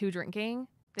time to drinking.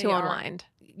 They To are- unwind.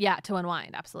 Yeah, to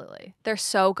unwind. Absolutely. They're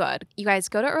so good. You guys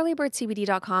go to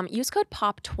earlybirdcbd.com. Use code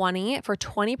POP20 for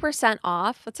 20%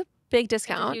 off. That's a big It's a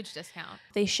discount. huge discount.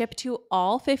 They ship to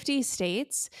all 50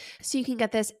 states, so you can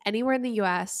get this anywhere in the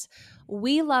US.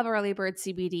 We love Early Bird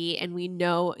CBD, and we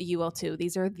know you will too.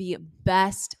 These are the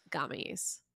best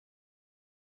gummies.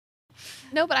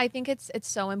 No, but I think it's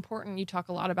so important. You talk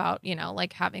a lot about,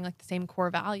 like having like the same core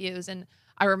values. And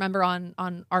I remember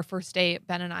on our first date,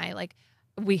 Ben and I, like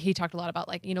he talked a lot about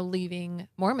like, leaving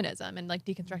Mormonism and like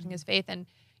deconstructing his faith. And,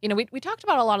 we talked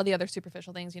about a lot of the other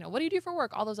superficial things, what do you do for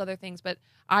work? All those other things. But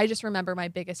I just remember my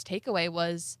biggest takeaway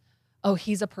was, oh,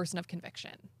 he's a person of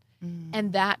conviction.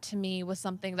 And that to me was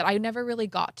something that I never really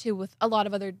got to with a lot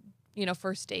of other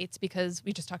first dates, because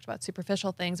we just talked about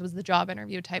superficial things. It was the job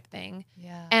interview type thing.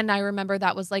 Yeah. And I remember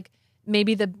that was like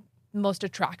maybe the most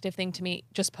attractive thing to me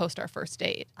just post our first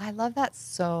date. I love that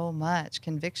so much,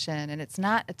 conviction. And it's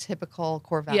not a typical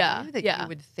core value that you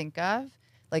would think of,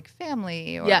 like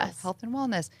family or health and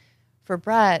wellness. For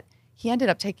Brett, he ended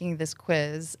up taking this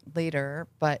quiz later,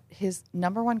 but his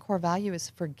number one core value is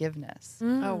forgiveness,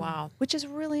 Oh, wow. which is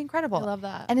really incredible. I love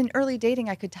that. And in early dating,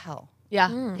 I could tell. Yeah.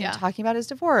 Him Yeah. talking about his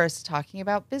divorce, talking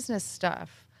about business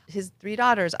stuff, his 3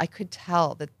 daughters, I could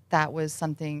tell that was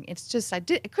something. It's just I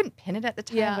couldn't pin it at the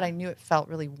time, but I knew it felt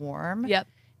really warm Yep.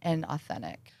 and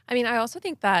authentic. I mean, I also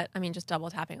think that, just double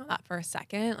tapping on that for a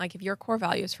second, like if your core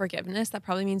value is forgiveness, that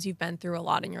probably means you've been through a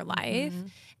lot in your life.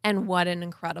 And what an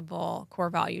incredible core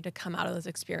value to come out of those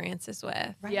experiences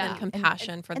with. Right. Yeah. And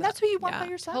compassion for And that. that's what you want by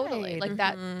your side. Totally. Like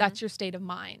that's your state of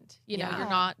mind. Yeah. You're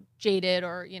not jaded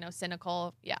or,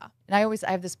 cynical. Yeah. And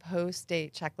I have this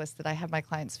post-date checklist that I have my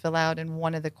clients fill out, and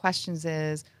one of the questions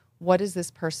is, what is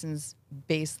this person's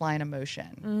baseline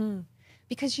emotion?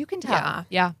 Because you can tell. Yeah.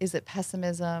 Yeah. Is it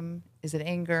pessimism? Is it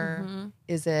anger?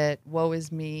 Is it woe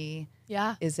is me?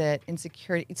 Yeah. Is it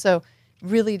insecurity? So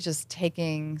really just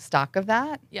taking stock of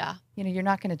that. Yeah. You're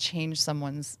not going to change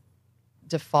someone's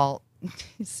default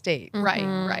state. Right.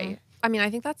 Right. I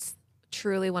think that's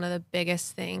truly one of the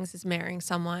biggest things is marrying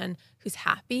someone who's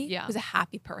happy, Yeah. who's a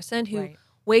happy person, who Right.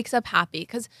 wakes up happy.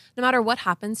 Because no matter what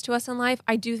happens to us in life,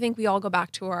 I do think we all go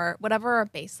back to whatever our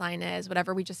baseline is,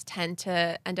 whatever we just tend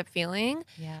to end up feeling.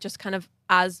 Yeah. Just kind of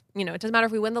as, it doesn't matter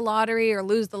if we win the lottery or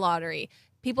lose the lottery.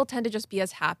 people tend to just be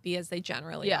as happy as they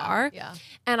generally Yeah. are. Yeah.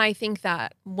 And I think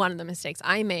that one of the mistakes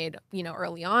I made,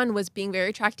 early on was being very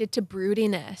attracted to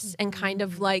broodiness and kind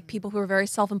of like people who are very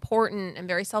self-important and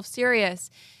very self-serious.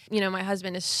 My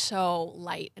husband is so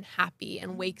light and happy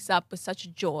and wakes up with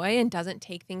such joy and doesn't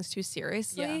take things too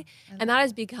seriously. And that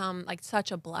has become like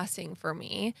such a blessing for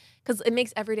me because it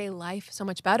makes everyday life so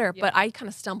much better. Yeah. But I kind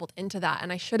of stumbled into that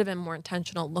and I should have been more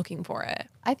intentional looking for it.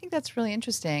 I think that's really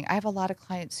interesting. I have a lot of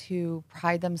clients who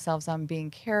pride themselves on being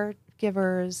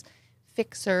caregivers,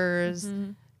 fixers,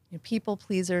 people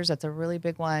pleasers. That's a really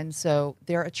big one. So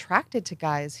they're attracted to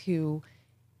guys who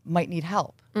might need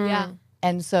help. Yeah.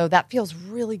 And so that feels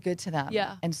really good to them.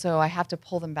 Yeah. And so I have to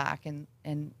pull them back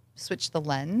and switch the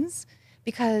lens,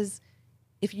 because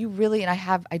if you really, and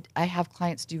I have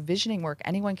clients do visioning work.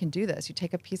 Anyone can do this. You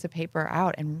take a piece of paper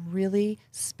out and really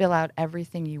spill out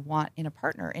everything you want in a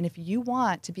partner. And if you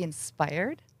want to be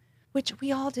inspired, which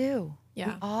we all do.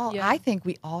 Yeah. I think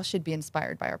we all should be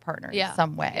inspired by our partner Yeah. in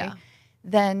some way. Yeah.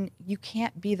 Then you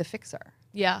can't be the fixer.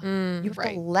 Yeah. You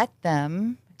have to let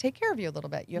them take care of you a little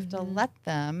bit. You have to let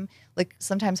them, like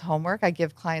sometimes homework, I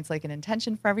give clients like an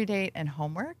intention for every date and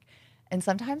homework. And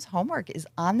sometimes homework is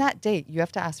on that date. You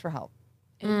have to ask for help.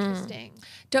 Interesting.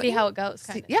 Don't See you- how it goes.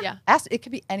 Kind of. Yeah. Ask, it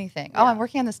could be anything. Yeah. Oh, I'm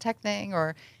working on this tech thing.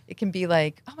 Or it can be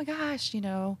like, oh my gosh,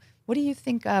 what do you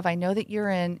think of? I know that you're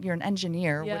an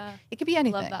engineer. Yeah. It could be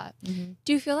anything. Love that.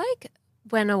 Do you feel like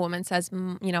when a woman says,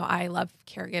 I love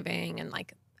caregiving and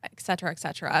like, et cetera,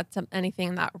 anything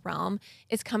in that realm,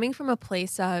 it's coming from a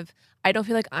place of, I don't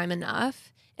feel like I'm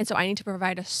enough. And so I need to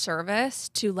provide a service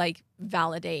to like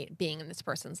validate being in this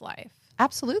person's life.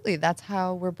 Absolutely. That's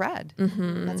how we're bred.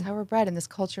 Mm-hmm. That's how we're bred. And this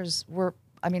culture's,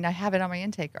 I have it on my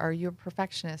intake. Are you a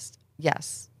perfectionist?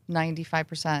 Yes.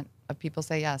 95% of people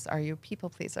say yes. Are you a people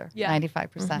pleaser? Yeah. 95%.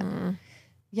 Mm-hmm.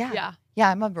 Yeah. Yeah. Yeah,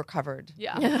 I'm a recovered.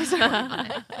 Yeah.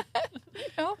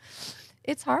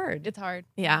 It's hard. It's hard.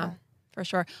 Yeah, for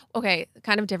sure. Okay,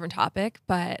 kind of different topic,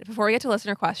 but before we get to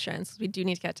listener questions, we do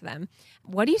need to get to them.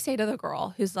 What do you say to the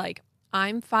girl who's like,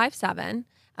 I'm 5'7", and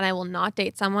I will not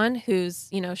date someone who's,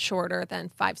 shorter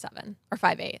than 5'7" or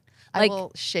 5'8"? I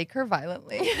will shake her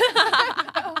violently.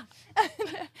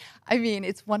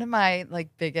 It's one of my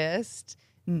biggest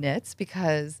nits,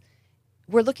 because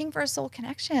we're looking for a soul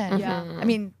connection. Yeah.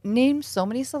 Name so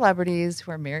many celebrities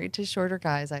who are married to shorter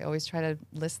guys. I always try to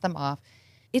list them off.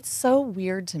 It's so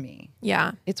weird to me.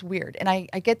 Yeah. It's weird. And I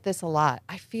get this a lot.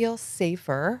 I feel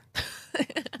safer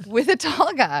with a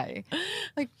tall guy.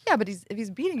 Yeah, but if he's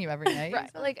beating you every night.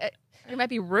 Right. It might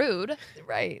be rude.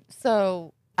 Right.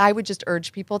 So I would just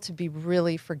urge people to be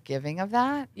really forgiving of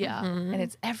that. Yeah. Mm-hmm. And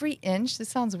it's every inch. This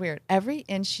sounds weird. Every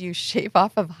inch you shave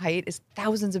off of height is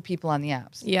thousands of people on the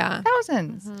apps. Yeah.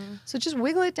 Thousands. So just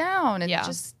wiggle it down and Yeah.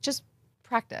 just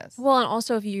practice. Well, and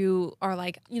also if you are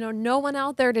like, no one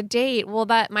out there to date, well,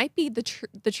 that might be the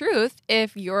truth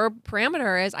if your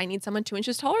parameter is I need someone 2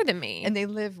 inches taller than me. And they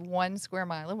live 1 square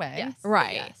mile away. Yes.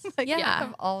 Right. Yes. Yeah. You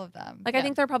have all of them. I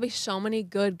think there are probably so many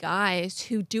good guys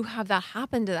who do have that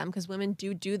happen to them, because women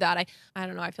do that. I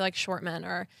don't know. I feel like short men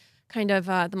are kind of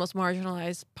the most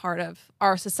marginalized part of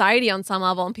our society on some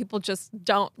level, and people just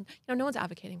don't, no one's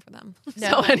advocating for them.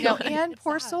 No, and It's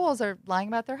poor sad. souls are lying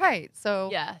about their height. So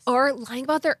Yes. Or lying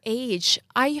about their age.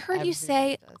 I heard you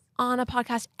say everybody does. on a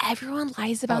podcast, everyone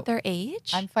lies about their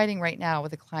age. I'm fighting right now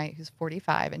with a client who's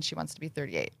 45 and she wants to be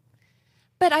 38.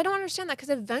 But I don't understand that, because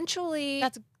eventually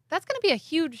That's going to be a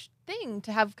huge thing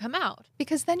to have come out.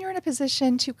 Because then you're in a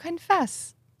position to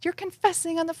confess. You're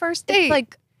confessing on the first date.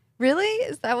 It's really?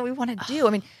 Is that what we want to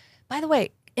do? By the way,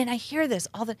 and I hear this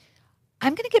I'm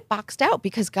going to get boxed out,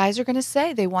 because guys are going to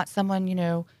say they want someone,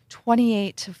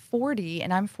 28 to 40,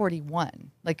 and I'm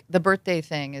 41. The birthday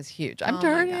thing is huge. I'm Oh my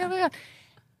 30. God. Oh my God.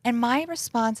 And my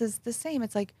response is the same.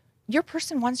 It's your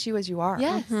person wants you as you are.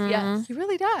 Yes. Mhm. Yes. He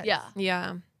really does. Yeah.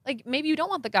 yeah. Maybe you don't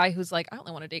want the guy who's like, I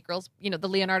only want to date girls, the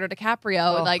Leonardo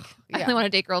DiCaprio. Oh, I yeah. only want to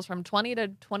date girls from 20 to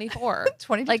 24.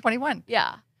 20 to 21.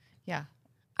 Yeah. Yeah.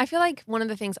 I feel like one of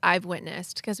the things I've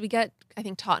witnessed, because we get, I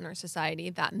think, taught in our society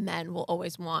that men will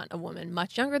always want a woman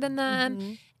much younger than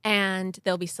them, and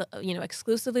they'll be,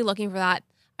 exclusively looking for that.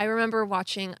 I remember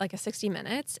watching a 60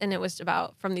 Minutes, and it was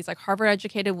about from these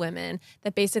Harvard-educated women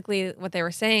that basically what they were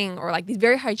saying, or these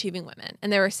very high-achieving women,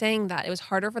 and they were saying that it was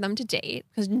harder for them to date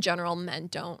because in general men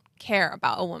don't care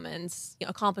about a woman's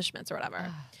accomplishments or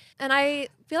whatever. And I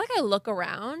feel like I look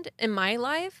around in my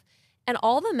life, and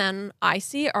all the men I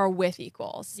see are with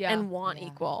equals and want Yeah.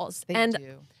 equals. They And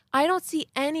do. I don't see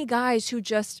any guys who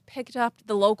just picked up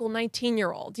the local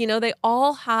 19-year-old. They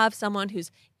all have someone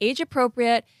who's age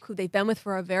appropriate, who they've been with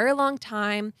for a very long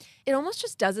time. It almost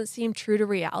just doesn't seem true to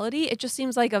reality. It just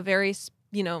seems like a very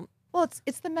Well,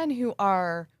 it's the men who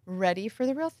are ready for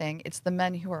the real thing. It's the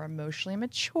men who are emotionally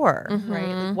mature, right?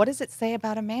 Like, what does it say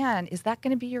about a man? Is that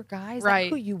going to be your guy? Is that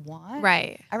who you want?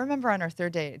 Right. I remember on our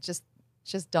third date, it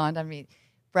just dawned on me.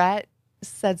 Brett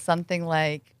said something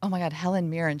like, "Oh my God, Helen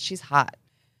Mirren, she's hot."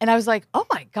 And I was like, "Oh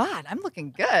my God, I'm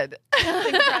looking good."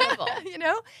 Incredible.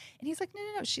 And he's like,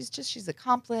 no, she's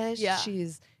accomplished. Yeah.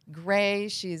 She's gray.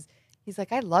 He's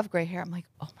like, "I love gray hair." I'm like,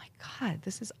 "Oh my God,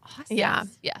 this is awesome." Yeah.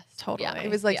 Yes. Totally. Yeah. It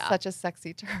was like Yeah. such a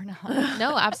sexy turn on.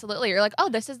 No, absolutely. You're like, oh,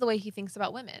 this is the way he thinks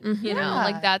about women, Yeah.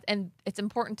 like that. And it's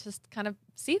important to kind of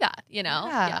see that,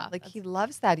 Yeah. Like he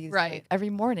loves that. He's Right. like, every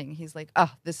morning he's like,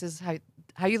 "Oh, this is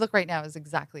how you look right now is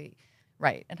exactly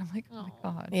right." And I'm like, "Oh my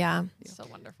God." Yeah. so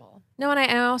wonderful. No, and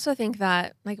I also think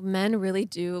that like men really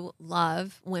do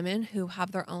love women who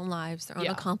have their own lives, their own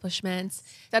Yeah. accomplishments.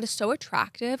 That is so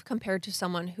attractive compared to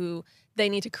someone who they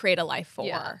need to create a life for.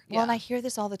 Yeah. Well, and I hear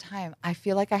this all the time. I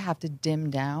feel like I have to dim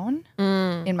down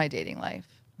in my dating life.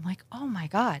 I'm like, "Oh my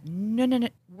God, no.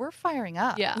 We're firing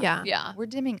up. Yeah. Yeah. Yeah. We're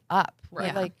dimming up." Right.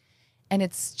 Yeah. Like, and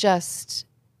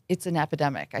it's an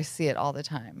epidemic. I see it all the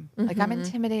time. Like I'm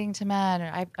intimidating to men.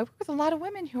 Or I work with a lot of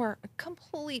women who are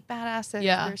complete badasses.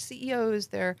 Yeah. They're CEOs.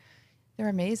 They're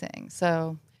amazing.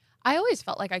 So I always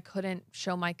felt like I couldn't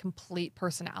show my complete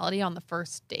personality on the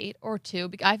first date or two.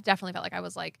 I've definitely felt like I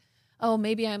was like, oh,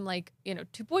 maybe I'm like,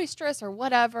 too boisterous or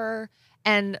whatever.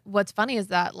 And what's funny is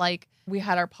that like we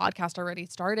had our podcast already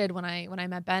started when I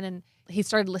met Ben, and he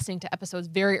started listening to episodes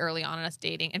very early on in us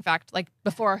dating. In fact, like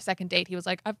before our second date, he was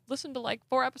like, "I've listened to like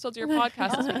 4 episodes of your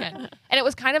podcast this weekend." And it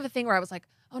was kind of a thing where I was like,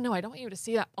 "Oh no, I don't want you to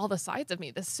see all the sides of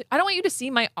me. I don't want you to see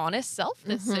my honest self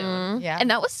this soon." yeah. And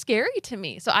that was scary to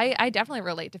me. So I definitely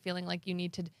relate to feeling like you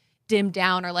need to dim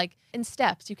down, or like in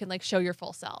steps you can like show your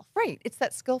full self. right. It's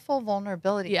that skillful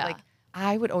vulnerability. Yeah. Like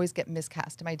I would always get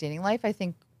miscast in my dating life. I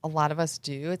think a lot of us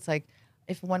do. It's like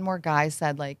if one more guy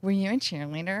said like, "Were you a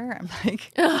cheerleader?" I'm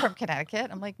like, "I'm from Connecticut."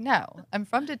 I'm like, "No, I'm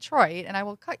from Detroit and I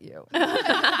will cut you."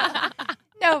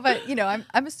 No, but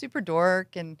I'm a super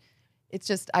dork, and it's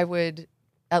just I would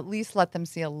at least let them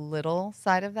see a little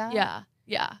side of that. Yeah.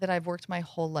 Yeah. That I've worked my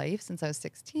whole life since I was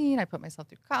 16. I put myself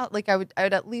through college. Like I would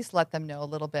at least let them know a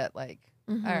little bit. Like,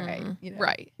 all right,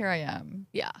 Right. here I am.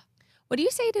 Yeah. What do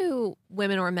you say to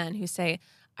women or men who say,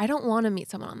 I don't want to meet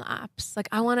someone on the apps. Like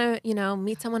I want to,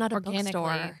 meet someone at a Organically.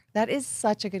 bookstore. That is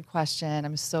such a good question.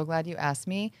 I'm so glad you asked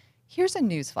me. Here's a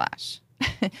newsflash: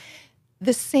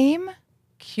 the same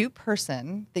cute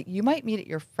person that you might meet at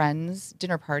your friend's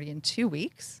dinner party in 2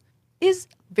 weeks is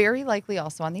very likely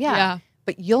also on the app. Yeah.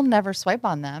 But you'll never swipe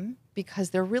on them because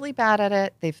they're really bad at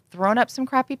it. They've thrown up some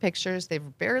crappy pictures.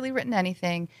 They've barely written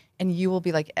anything. And you will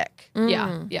be like, ick.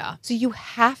 Yeah. Yeah. So you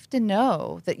have to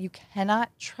know that you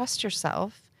cannot trust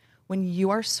yourself when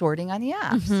you are sorting on the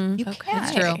apps. You can't.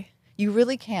 That's true. You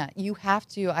really can't. You have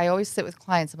to. I always sit with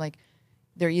clients. I'm like,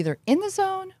 they're either in the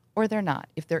zone or they're not.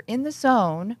 If they're in the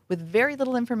zone with very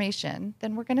little information,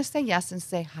 then we're going to say yes and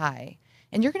say hi.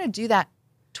 And you're going to do that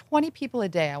 20 people a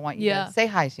day. I want you to say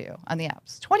hi to on the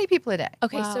apps. 20 people a day.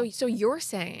 Okay, Wow. so you're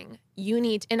saying you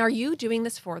need, and are you doing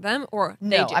this for them or No,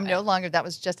 they do I'm it? no longer. That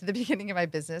was just at the beginning of my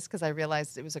business because I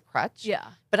realized it was a crutch. Yeah.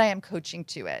 But I am coaching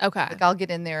to it. Okay. Like I'll get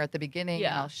in there at the beginning and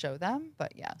Yeah. I'll show them.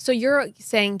 But yeah. So you're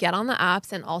saying get on the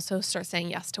apps and also start saying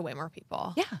yes to way more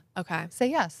people. Yeah. Okay. Say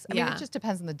yes. I mean, Yeah. it just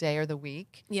depends on the day or the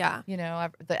week. Yeah.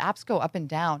 The apps go up and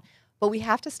down, but we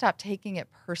have to stop taking it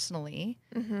personally.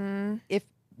 Mm-hmm. If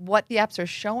what the apps are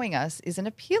showing us isn't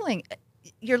appealing,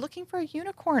 you're looking for a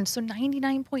unicorn. So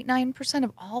 99.9%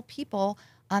 of all people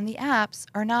on the apps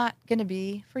are not going to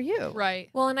be for you. Right.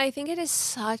 Well, and I think it is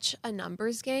such a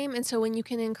numbers game. And so when you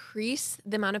can increase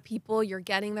the amount of people you're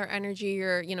getting their energy,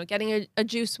 you're, getting a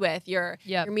juice with, you're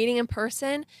meeting in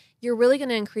person, you're really going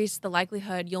to increase the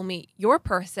likelihood you'll meet your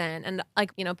person. And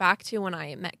like, back to when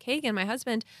I met Kagan, my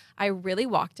husband, I really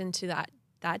walked into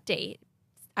that date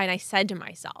and I said to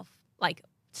myself, like,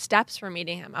 steps for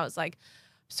meeting him. I was like,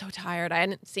 so tired. I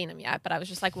hadn't seen him yet, but I was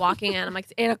just like walking in. I'm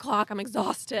like, it's 8:00. I'm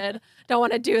exhausted. Don't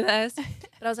want to do this.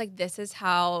 But I was like, this is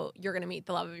how you're going to meet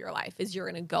the love of your life, is you're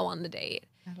going to go on the date.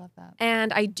 I love that.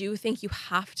 And I do think you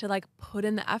have to like put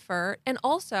in the effort. And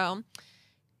also,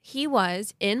 he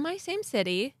was in my same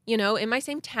city, in my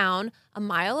same town, a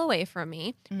mile away from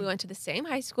me. We went to the same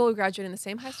high school. We graduated in the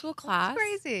same high school class.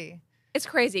 That's crazy. It's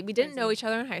crazy. We didn't know each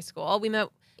other in high school. We met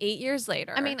 8 years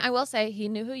later. I mean, I will say he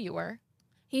knew who you were.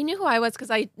 He knew who I was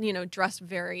because I, dressed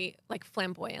very like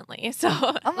flamboyantly. So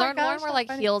Oh my Lauren gosh, wore how like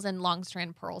funny. heals and long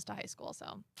strand pearls to high school,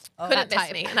 so couldn't that miss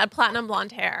type. me, and had platinum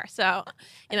blonde hair. So,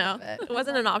 love it. it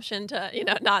wasn't an option to,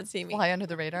 not see me. Fly under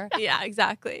the radar. Yeah,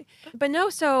 exactly. But no,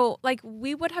 so like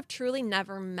we would have truly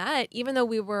never met, even though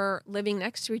we were living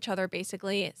next to each other,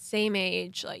 basically same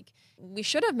age. Like we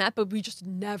should have met, but we just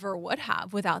never would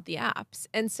have without the apps.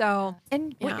 And so,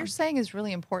 And what Yeah. you're saying is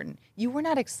really important. You were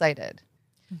not excited.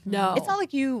 no, It's not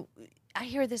like I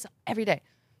hear this every day.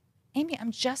 Amy,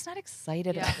 I'm just not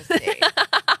excited Yeah. about this date.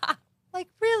 Like,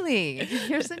 really?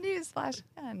 Here's the news flash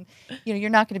again. You're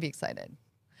not going to be excited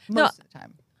most of the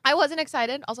time. I wasn't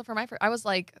excited. Also for my first, I was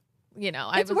like, It's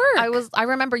I work.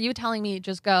 remember you telling me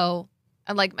just go,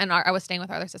 and I was staying with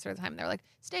our other sister at the time. And they were like,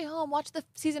 stay home, watch the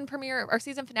season premiere or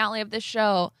season finale of this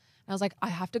show. And I was like, I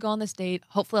have to go on this date.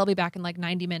 Hopefully, I'll be back in like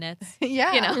 90 minutes.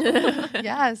 Yeah.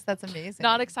 Yes, that's amazing.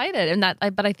 Not excited,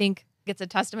 and but I think it's a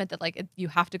testament that like you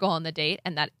have to go on the date,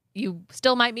 and that you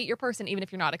still might meet your person even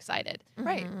if you're not excited.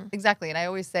 Right. Mhm. Exactly. And I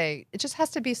always say it just has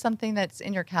to be something that's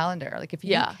in your calendar. Like if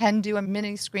you Yeah. can do a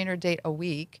mini screener date a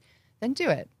week, then do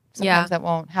it. Sometimes Yeah. that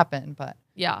won't happen, but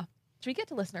Yeah. Should we get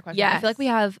to listener questions? I feel like we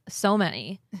Yes. have so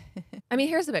many. I mean,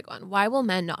 here's the big one. Why will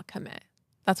men not commit?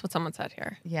 That's what someone said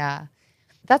here. yeah,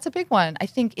 that's a big one. I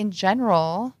think in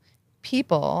general,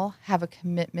 people have a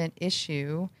commitment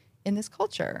issue in this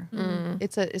culture.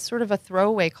 It's sort of a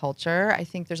throwaway culture. I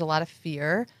think there's a lot of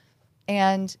fear,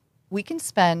 and we can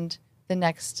spend the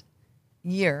next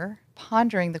year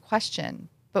pondering the question.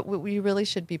 But what we really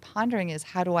should be pondering is,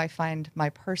 how do I find my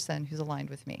person who's aligned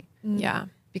with me? Yeah.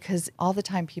 Because all the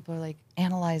time people are like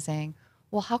analyzing,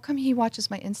 well, how come he watches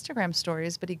my Instagram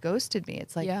stories, but he ghosted me?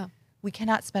 It's like, Yeah. we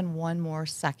cannot spend one more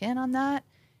second on that.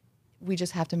 We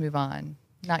just have to move on.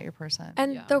 Not your person.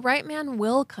 And Yeah. the right man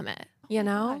will commit, you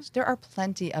know? Gosh, there are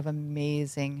plenty of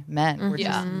amazing men. We're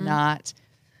just Mhm. not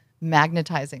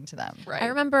magnetizing to them. Right. I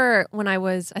remember when I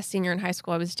was a senior in high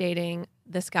school, I was dating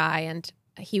this guy, and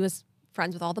he was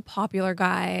friends with all the popular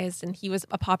guys, and he was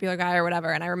a popular guy or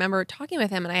whatever. And I remember talking with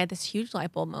him, and I had this huge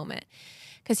light bulb moment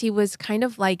because he was kind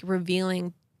of like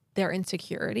revealing their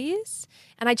insecurities.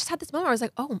 And I just had this moment where I was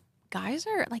like, oh, guys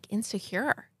are like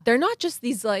insecure. They're not just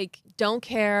these like don't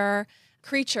care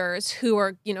creatures who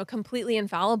are, completely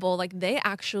infallible. Like they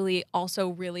actually also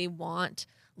really want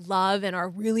love and are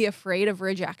really afraid of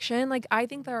rejection. Like I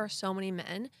think there are so many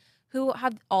men who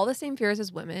have all the same fears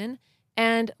as women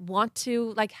and want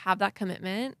to like have that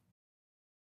commitment.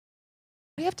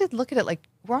 We have to look at it like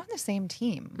we're on the same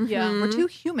team. Yeah. Mhm. We're two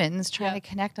humans trying Yeah. to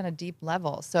connect on a deep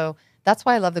level. So that's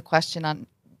why I love the question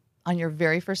on your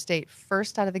very first date,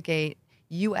 first out of the gate,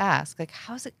 you ask, like,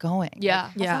 how's it going? Yeah.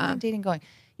 Like, how's Yeah. online dating going?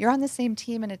 You're on the same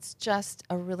team, and it's just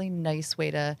a really nice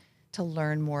way to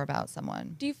learn more about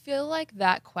someone. Do you feel like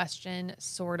that question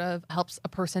sort of helps a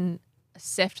person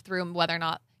sift through whether or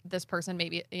not this person,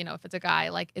 maybe, if it's a guy,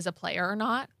 like is a player or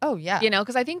not? Oh, yeah.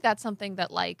 Because I think that's something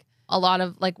that like a lot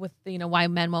of like with, why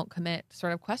men won't commit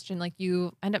sort of question, like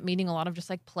you end up meeting a lot of just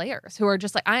like players who are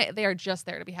just like, they are just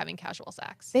there to be having casual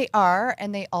sex. They are,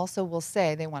 and they also will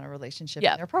say they want a relationship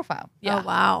Yeah. in their profile. Yeah. Oh,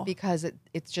 wow. Because it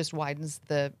just widens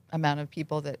the amount of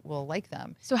people that will like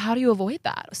them. So how do you avoid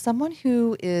that? Someone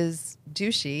who is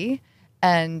douchey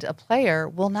and a player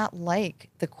will not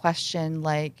like the question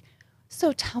like,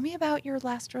 so tell me about your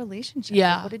last relationship.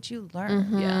 Yeah. Like, what did you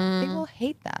learn? Mhm. They will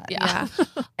hate that. Yeah.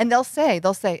 And they'll say,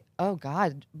 oh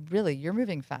God, really, you're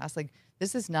moving fast. Like,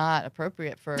 this is not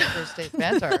appropriate for first date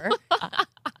banter.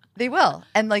 They will.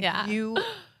 And like Yeah.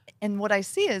 and what I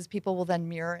see is people will then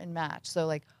mirror and match. So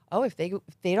like, oh, if they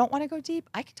don't want to go deep,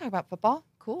 I can talk about football.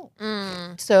 Cool.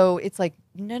 Mm. So it's like,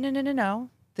 no.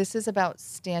 This is about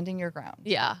standing your ground,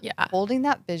 Yeah. Yeah. holding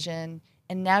that vision.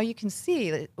 And now you can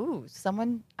see that,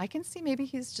 I can see maybe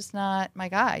he's just not my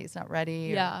guy. He's not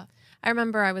ready. Yeah. I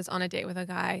remember I was on a date with a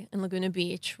guy in Laguna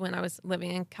Beach when I was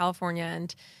living in California,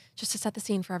 and just to set the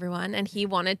scene for everyone, and he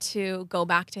wanted to go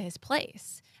back to his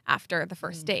place after the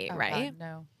first date, Oh, right? God,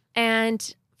 no.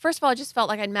 And first of all, I just felt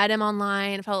like I'd met him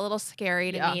online. It felt a little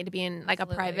scary to Yeah. me to be in like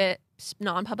Absolutely. a private,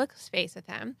 non-public space with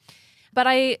him. But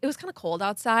it was kind of cold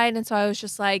outside, and so I was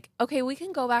just like, okay, we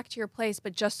can go back to your place,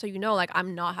 but just so you know, like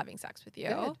I'm not having sex with you.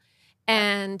 Good.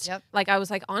 And Yep. like I was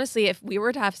like, honestly, if we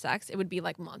were to have sex, it would be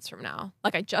like months from now.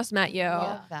 Like I just met you.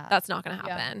 Love that. That's not going to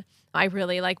Yeah. happen. I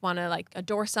really like want to like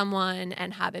adore someone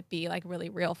and have it be like really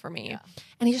real for me. Yeah.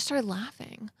 And he just started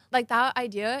laughing. Like that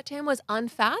idea to him was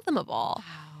unfathomable. Wow.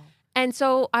 And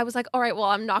so I was like, all right, well,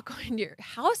 I'm not going to your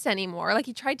house anymore. Like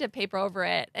he tried to paper over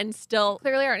it and still.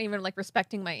 Clearly aren't even like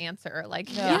respecting my answer. Like,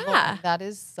 No, Yeah. that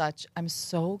is I'm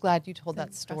so glad you told that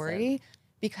It's story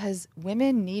because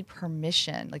women need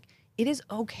permission. Like it is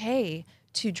okay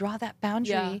to draw that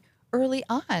boundary Yeah. early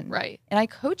on. Right. And I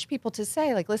coach people to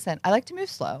say, like, listen, I like to move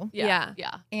slow. Yeah.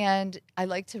 Yeah. And I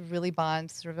like to really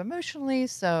bond sort of emotionally.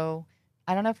 So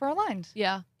I don't know if we're aligned.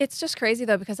 Yeah. It's just crazy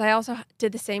though, because I also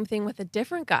did the same thing with a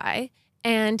different guy,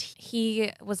 and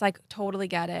he was like, totally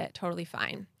get it, totally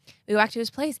fine. We walked to his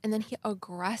place, and then he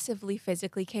aggressively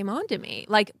physically came on to me,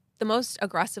 like the most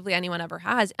aggressively anyone ever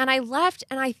has. And I left,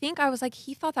 and I think I was like,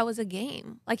 he thought that was a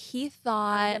game. Like he I'm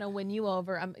thought, gonna win you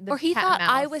over. or he thought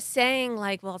I was saying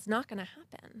like, well, it's not going to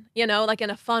happen, like in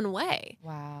a fun way.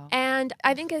 Wow. And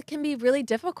I think it can be really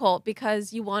difficult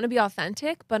because you want to be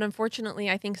authentic, but unfortunately,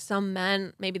 I think some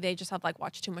men, maybe they just have like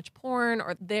watched too much porn,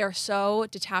 or they are so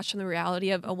detached from the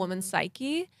reality of a woman's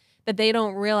psyche that they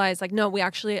don't realize like, no,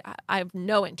 I have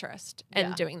no interest in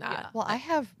Yeah. doing that. Yeah. Well, I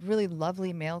have really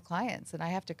lovely male clients and I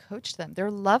have to coach them.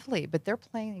 They're lovely, but they're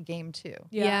playing a game too.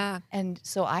 Yeah. And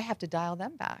so I have to dial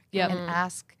them back Yep. and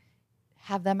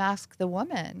have them ask the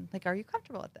woman, like, are you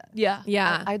comfortable with this? Yeah.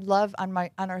 Yeah. I'd love on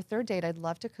our third date, I'd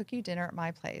love to cook you dinner at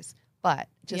my place. But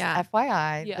just Yeah.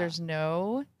 FYI, Yeah. there's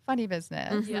no funny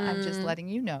business. Mhm. I'm just letting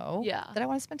you know Yeah. that I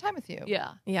want to spend time with you.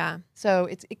 Yeah. Yeah. So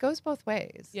it goes both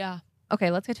ways. Yeah. Okay,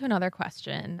 let's get to another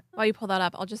question. While you pull that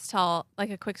up, I'll just tell like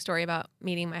a quick story about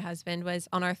meeting my husband. Was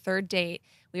on our third date,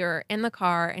 we were in the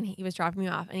car and he was dropping me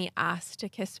off and he asked to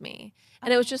kiss me.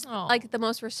 And it was just Oh. like the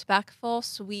most respectful,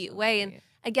 sweet way. And Sweet.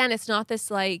 again, it's not this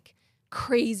like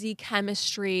crazy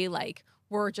chemistry, like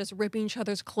we're just ripping each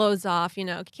other's clothes off,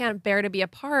 can't bear to be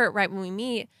apart right when we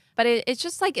meet. But it's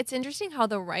just like, it's interesting how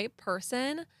the right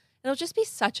person, it'll just be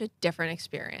such a different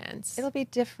experience. It'll be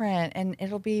different and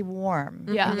it'll be warm.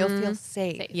 Yeah. And you'll feel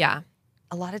safe. Yeah.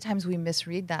 A lot of times we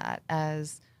misread that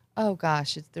as, oh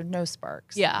gosh, there are no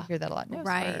sparks. Yeah. I hear that a lot. No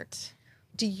Right. sparks.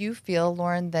 Do you feel,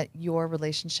 Lauren, that your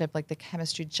relationship, like the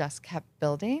chemistry just kept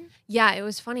building? Yeah, it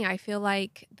was funny. I feel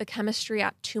like the chemistry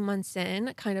at 2 months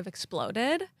in kind of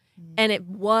exploded. And it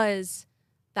was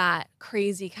that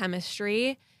crazy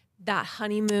chemistry, that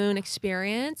honeymoon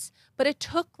experience. But it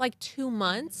took like 2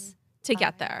 months to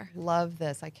get there. Love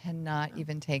this. I cannot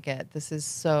even take it.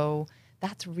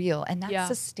 That's real and that's Yeah.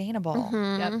 sustainable.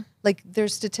 Mhm. Yep. Like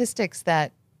there's statistics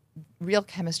that real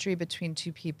chemistry between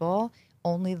two people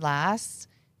only lasts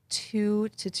 2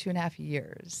 to 2.5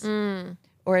 years. Mm.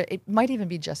 Or it might even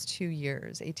be just 2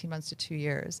 years, 18 months to 2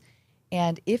 years.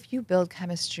 And if you build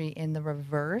chemistry in the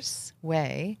reverse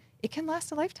way, it can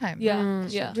last a lifetime. Yeah. Mm.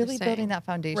 Because Yeah. you're really Interesting. building that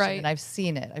foundation. Right. And I've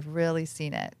seen it. I've really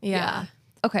seen it. Yeah.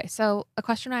 Okay, so a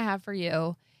question I have for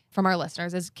you from our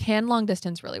listeners is, can long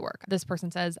distance really work? This person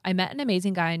says, I met an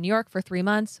amazing guy in New York for 3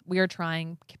 months. We are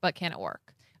trying, but can it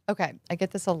work? Okay, I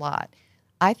get this a lot.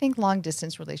 I think long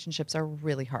distance relationships are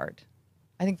really hard.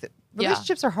 I think that Yeah.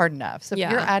 relationships are hard enough. So if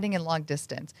Yeah. you're adding in long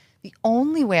distance, the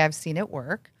only way I've seen it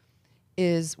work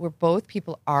is where both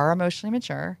people are emotionally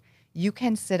mature. You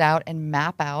can sit out and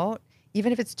map out,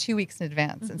 even if it's 2 weeks in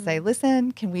advance, and say,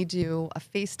 listen, can we do a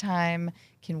FaceTime?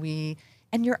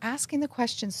 And you're asking the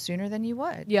questions sooner than you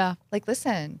would. Yeah. Like,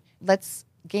 listen, let's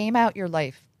game out your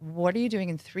life. What are you doing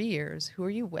in 3 years? Who are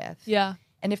you with? Yeah.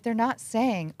 And if they're not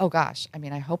saying, oh gosh,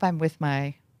 I hope I'm with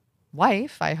my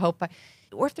wife.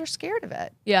 Or if they're scared of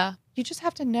it, Yeah. you just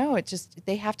have to know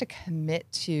they have to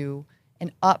commit to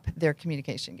and up their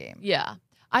communication game. Yeah.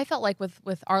 I felt like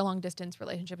with our long distance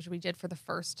relationship, which we did for the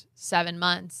first 7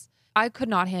 months, I could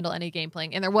not handle any game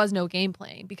playing. And there was no game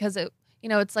playing because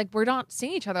it's like we're not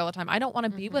seeing each other all the time. I don't want to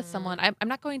be with someone. I'm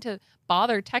not going to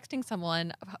bother texting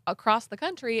someone across the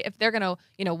country if they're going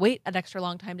to, wait an extra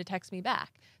long time to text me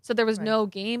back. So there was Right. no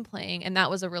game playing. And that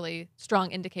was a really strong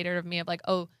indicator of me of like,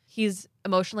 oh, he's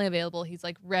emotionally available. He's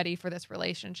like ready for this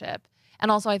relationship.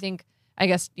 And also I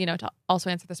guess, to also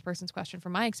answer this person's question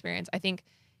from my experience, I think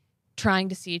trying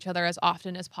to see each other as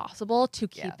often as possible to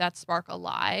keep Yeah. that spark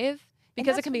alive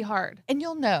because it that's can be hard. And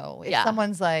you'll know if Yeah.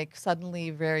 someone's like suddenly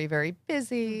very, very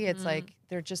busy, it's Mhm. like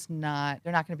they're not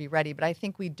going to be ready. But I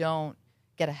think we don't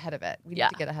get ahead of it. We Yeah.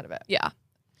 need to get ahead of it. Yeah.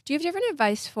 Do you have different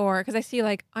advice because I see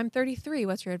like, I'm 33,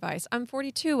 what's your advice? I'm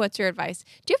 42, what's your advice?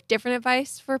 Do you have different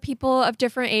advice for people of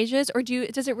different ages, or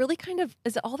does it really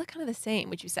is it all kind of the same,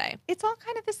 would you say? It's all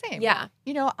kind of the same. Yeah.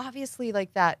 Obviously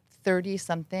like that 30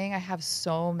 something, I have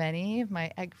so many of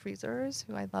my egg freezers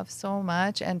who I love so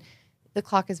much. And the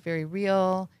clock is very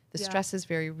real. The Yeah. stress is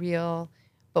very real,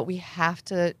 but we have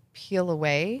to peel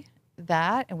away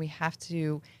that. And we have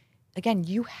to, again,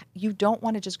 you don't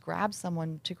want to just grab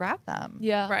someone to grab them.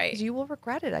 Yeah. Right. 'Cause you will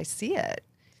regret it. I see it.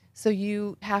 So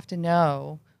you have to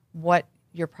know what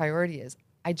your priority is.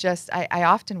 I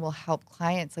often will help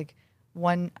clients. Like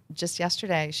just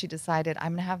yesterday, she decided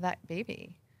I'm going to have that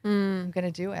baby. I'm going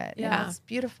to do it. Yeah. And it's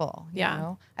beautiful. You Yeah.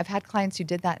 know? I've had clients who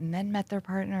did that and then met their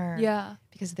partner. Yeah.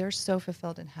 Because they're so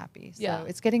fulfilled and happy. So Yeah.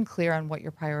 it's getting clear on what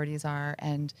your priorities are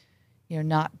and, you know,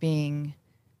 not being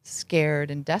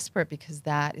scared and desperate because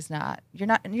that is not, you're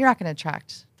not going to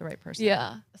attract the right person.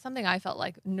 Yeah. Something I felt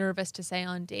like nervous to say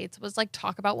on dates was like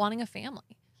talk about wanting a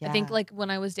family. I think Yeah. like when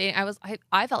I was dating,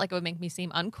 I felt like it would make me seem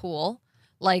uncool,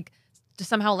 like just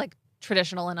somehow like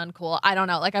traditional and uncool. I don't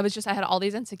know. Like I had all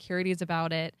these insecurities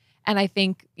about it. And I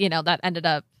think, you know, that ended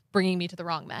up bringing me to the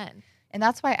wrong men. And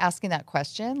that's why asking that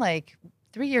question, like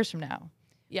 3 years from now,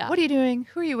 Yeah. what are you doing?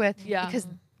 Who are you with? Yeah. Because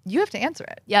you have to answer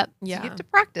it. Yep. So you Yeah. have to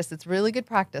practice. It's really good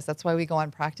practice. That's why we go on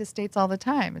practice dates all the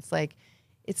time. It's like,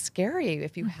 it's scary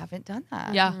if you haven't done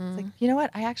that. Yeah. It's like, you know what?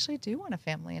 I actually do want a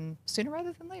family, and sooner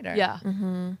rather than later. Yeah.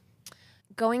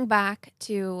 Going back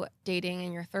to dating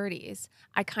in your 30s,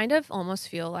 I kind of almost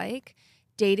feel like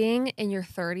dating in your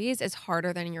 30s is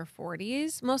harder than in your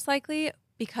 40s, most likely,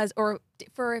 because,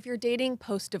 if you're dating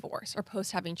post divorce or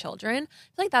post having children,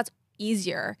 I feel like that's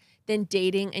easier than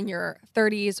dating in your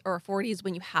 30s or 40s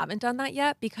when you haven't done that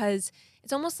yet, because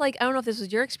it's almost like, I don't know if this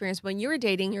was your experience, but when you were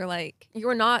dating, you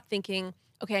were not thinking,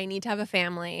 okay, I need to have a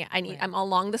family. I'm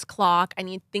along this clock. I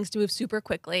need things to move super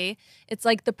quickly. It's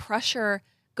like the pressure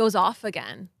goes off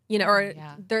again, you know, or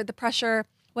Yeah. the pressure.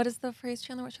 What is the phrase,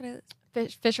 Chandler? What should I?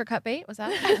 Fish or cut bait? Was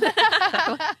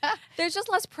that? There's just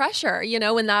less pressure, you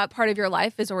know, when that part of your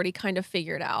life is already kind of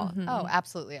figured out. Oh,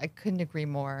 absolutely. I couldn't agree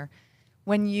more.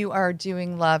 When you are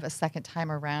doing love a second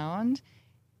time around,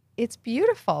 it's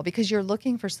beautiful because you're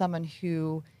looking for someone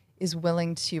who is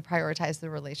willing to prioritize the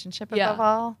relationship above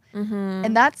all.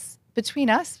 And that's between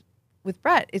us with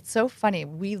Brett. It's so funny.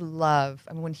 We love,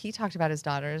 I mean, when he talked about his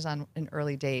daughters on an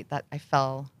early date, that I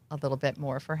fell a little bit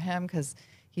more for him because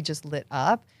he just lit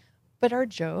up. But our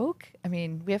joke, I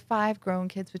mean, we have 5 grown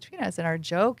kids between us, and our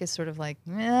joke is sort of like,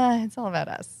 it's all about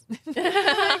us.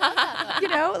 You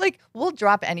know, like we'll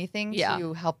drop anything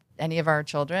to help any of our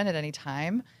children at any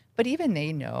time. But even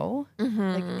they know,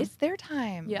 like it's their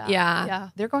time. Yeah. Yeah.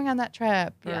 They're going on that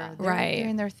trip, or Yeah. they're Right.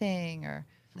 doing their thing, or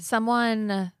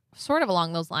Someone sort of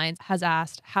along those lines has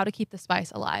asked how to keep the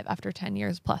spice alive after 10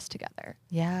 years plus together.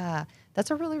 yeah, that's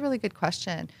a really, really good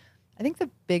question. I think the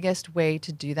biggest way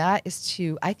to do that is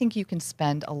I think you can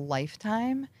spend a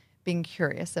lifetime being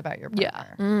curious about your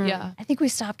partner. Yeah. I think we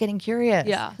stop getting curious.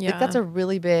 Yeah. Like that's a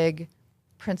really big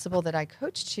principle that I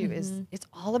coach to is it's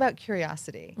all about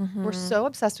curiosity. We're so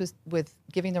obsessed with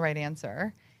giving the right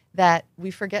answer that we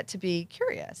forget to be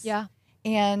curious. Yeah.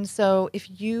 And so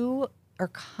if you are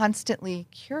constantly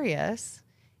curious,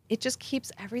 it just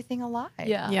keeps everything alive.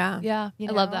 Yeah. Yeah. Yeah. You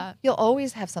I love know? that. You'll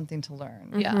always have something to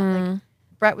learn. Yeah. Like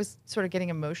Brett was sort of getting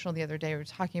emotional the other day. We were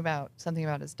talking about something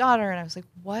about his daughter, and I was like,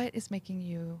 what is making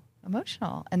you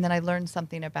emotional? And then I learned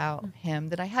something about him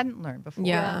that I hadn't learned before.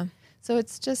 Yeah. So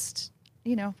it's just,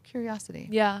 you know, curiosity.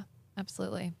 Yeah.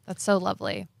 Absolutely. That's so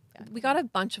lovely. We got a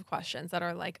bunch of questions that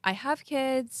are like, I have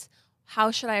kids.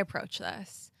 How should I approach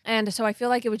this? And so I feel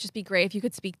like it would just be great if you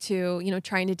could speak to, you know,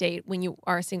 trying to date when you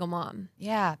are a single mom.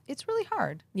 Yeah, it's really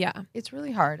hard. Yeah. It's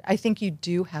really hard. I think you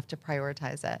do have to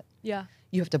prioritize it. Yeah.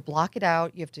 You have to block it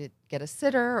out. You have to get a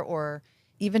sitter, or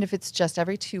even if it's just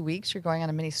every 2 weeks, you're going on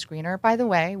a mini screener. By the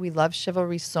way, we love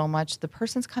chivalry so much. The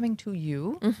person's coming to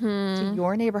you, to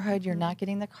your neighborhood. You're not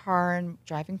getting the car and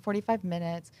driving 45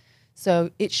 minutes. So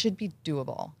it should be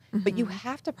doable. But you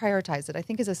have to prioritize it. I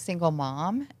think as a single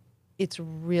mom, it's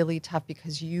really tough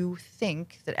because you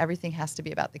think that everything has to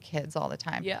be about the kids all the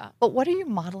time. Yeah. But what are you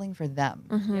modeling for them?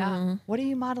 Yeah. What are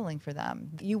you modeling for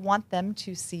them? You want them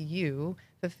to see you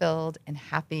fulfilled and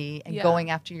happy and Yeah.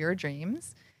 going after your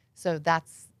dreams. So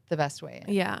that's the best way.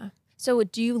 Yeah. So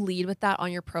do you lead with that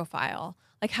on your profile?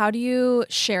 Like, how do you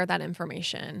share that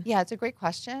information? Yeah, it's a great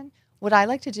question. What I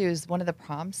like to do is one of the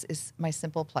prompts is my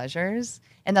simple pleasures.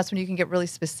 And that's when you can get really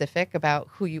specific about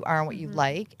who you are and what you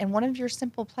like. And one of your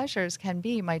simple pleasures can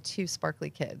be my 2 sparkly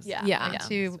kids. Yeah. Yeah. My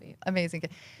 2 Sweet. amazing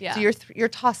kids. Yeah. So you're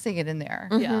tossing it in there.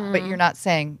 Yeah. But you're not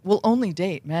saying, we'll only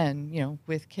date men, you know,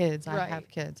 with kids. I Right. have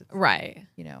kids. Right.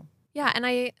 You know. Yeah. And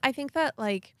I think that,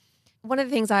 like, one of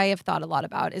the things I have thought a lot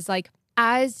about is, like,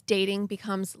 as dating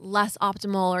becomes less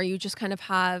optimal, or you just kind of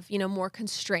have, you know, more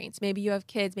constraints, maybe you have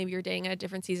kids, maybe you're dating at a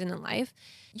different season in life,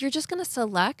 you're just going to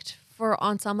select for,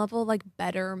 on some level, like,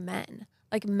 better men,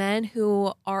 like men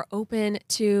who are open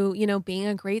to, you know, being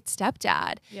a great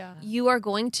stepdad. Yeah. You are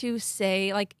going to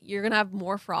say, like, you're going to have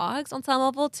more frogs on some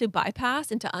level to bypass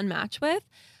and to unmatch with,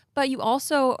 but you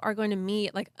also are going to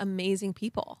meet, like, amazing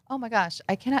people. Oh my gosh.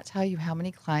 I cannot tell you how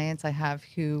many clients I have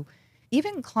who,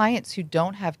 even clients who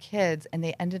don't have kids and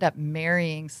they ended up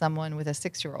marrying someone with a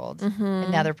 6-year-old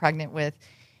and now they're pregnant with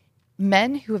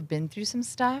men who have been through some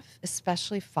stuff,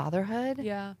 especially fatherhood,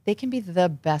 Yeah. they can be the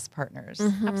best partners.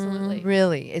 Absolutely.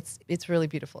 Really, it's really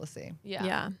beautiful to see.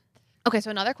 Yeah. Okay,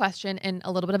 so another question in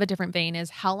a little bit of a different vein is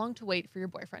how long to wait for your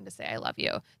boyfriend to say I love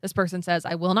you? This person says,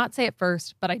 I will not say it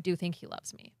first, but I do think he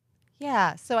loves me.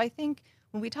 Yeah. So I think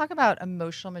when we talk about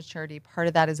emotional maturity, part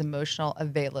of that is emotional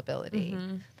availability.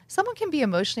 Someone can be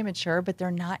emotionally mature, but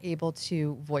they're not able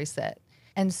to voice it.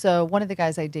 And so one of the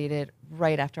guys I dated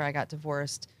right after I got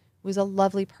divorced was a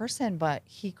lovely person, but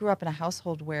he grew up in a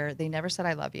household where they never said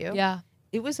I love you. Yeah.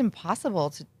 It was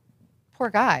impossible to, poor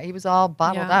guy. He was all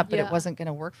bottled up, but Yeah. it wasn't going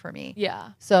to work for me.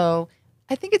 Yeah. So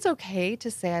I think it's okay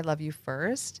to say I love you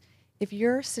first. If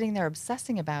you're sitting there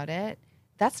obsessing about it,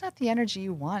 that's not the energy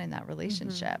you want in that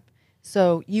relationship.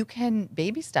 So you can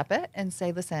baby step it and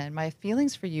say, listen, my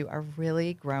feelings for you are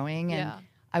really growing and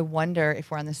I wonder if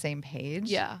we're on the same page.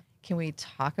 Yeah. Can we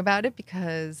talk about it?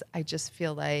 Because I just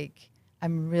feel like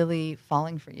I'm really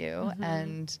falling for you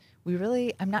and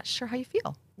I'm not sure how you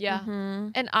feel. Yeah.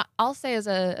 And I'll say as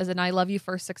an I love you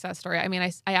first success story, I mean,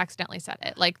 I accidentally said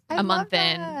it like a month in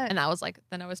and that was like,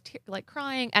 then I was like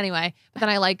crying anyway, but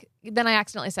then I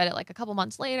accidentally said it like a couple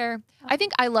months later. I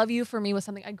think I love you for me was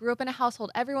something I grew up in a household.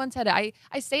 Everyone said it.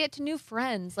 I say it to new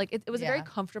friends. Like it was a very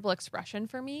comfortable expression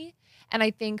for me. And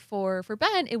I think for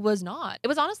Ben, it was not. It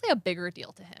was honestly a bigger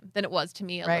deal to him than it was to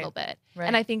me a little bit.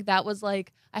 And I think that was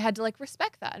like, I had to like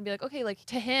respect that and be like, okay, like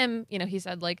to him, you know, he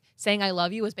said like saying I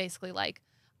love you was basically like,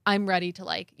 I'm ready to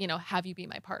like, you know, have you be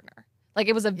my partner. Like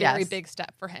it was a very big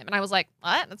step for him. And I was like,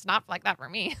 what? It's not like that for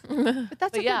me. But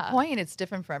that's a good point. It's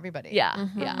different for everybody. Yeah.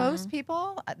 For most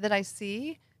people that I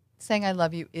see, saying I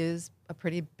love you is a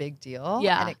pretty big deal.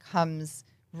 Yeah. And it comes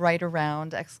right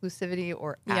around exclusivity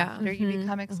or after you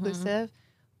become exclusive.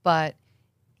 But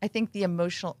I think the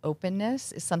emotional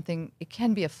openness is something, it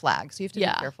can be a flag. So you have to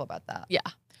be careful about that. Yeah.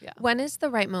 When is the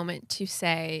right moment to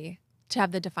say, to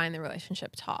have the define the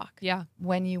relationship talk? Yeah.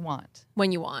 When you want.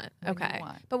 When you want. When Okay. you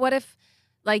want. But what if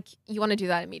like you want to do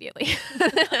that immediately?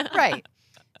 Right.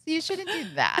 So you shouldn't do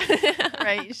that.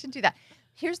 Right. You shouldn't do that.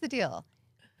 Here's the deal.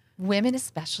 Women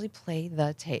especially play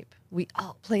the tape. We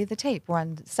all play the tape. We're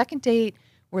on the second date.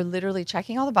 We're literally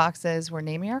checking all the boxes. We're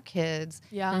naming our kids.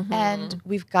 Yeah. And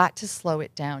we've got to slow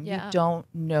it down. Yeah. You don't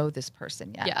know this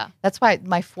person yet. Yeah. That's why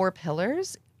my 4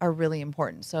 pillars are really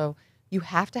important. So you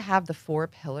have to have the 4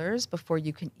 pillars before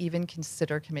you can even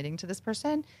consider committing to this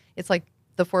person. It's like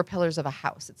the 4 pillars of a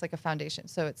house. It's like a foundation.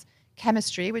 So it's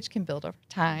chemistry, which can build over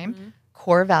time,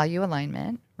 core value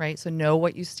alignment, right? So know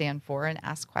what you stand for and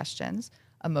ask questions,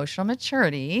 emotional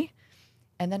maturity,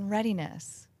 and then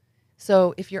readiness.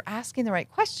 So if you're asking the right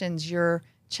questions, you're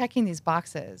checking these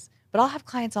boxes. But I'll have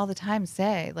clients all the time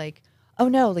say like, oh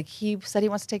no, like he said he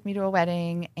wants to take me to a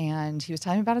wedding and he was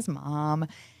telling me about his mom.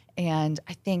 And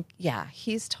I think, yeah,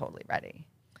 he's totally ready.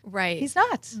 Right. He's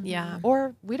not. Yeah.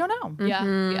 Or we don't know.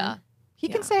 Yeah. He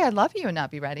can say I love you and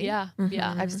not be ready. Yeah.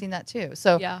 Yeah. I've seen that too.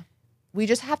 So Yeah. we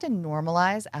just have to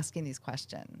normalize asking these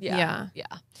questions. Yeah.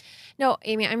 No,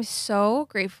 Amy, I'm so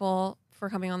grateful for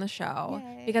coming on the show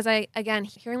because again,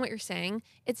 hearing what you're saying,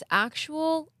 it's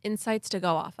actual insights to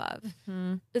go off of.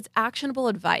 It's actionable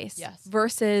advice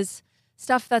versus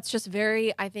stuff that's just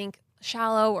very, I think,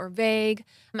 shallow or vague.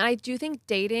 And I do think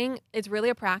dating is really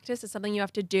a practice. It's something you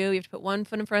have to do. You have to put one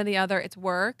foot in front of the other. It's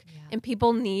work and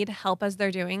people need help as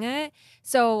they're doing it.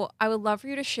 So I would love for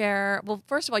you to share. Well,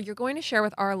 first of all, you're going to share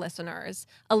with our listeners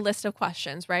a list of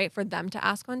questions, right? For them to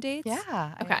ask on dates.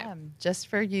 Yeah. Okay. I am. Just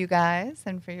for you guys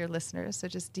and for your listeners. So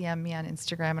just DM me on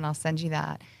Instagram and I'll send you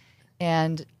that.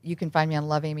 And you can find me on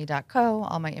loveamy.co.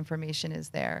 All my information is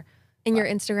there. And your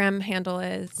Instagram handle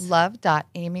is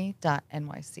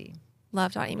love.amy.nyc.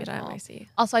 love.amy.nyc.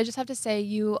 Also, I just have to say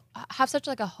you have such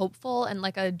like a hopeful and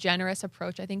like a generous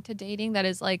approach, I think, to dating that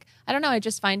is like, I don't know, I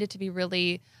just find it to be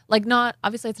really like not,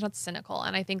 obviously it's not cynical.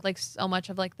 And I think like so much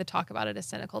of like the talk about it is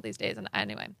cynical these days. And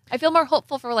anyway, I feel more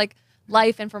hopeful for like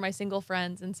life and for my single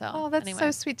friends. And so, that's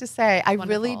so sweet to say. I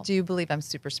really Wonderful. do believe I'm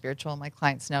super spiritual. My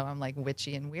clients know I'm like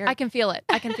witchy and weird. I can feel it.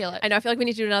 I can feel it. I know. I feel like we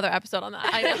need to do another episode on that.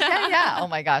 I know. yeah. Oh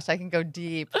my gosh, I can go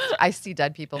deep. I see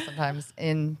dead people sometimes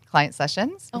in client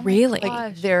sessions. Oh my Really?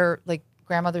 gosh. Their like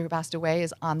grandmother who passed away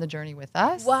is on the journey with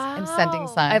us and sending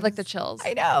signs. I have like the chills.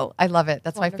 I know. I love it.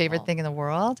 That's my favorite Wonderful. thing in the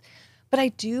world. But I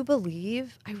do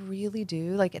believe, I really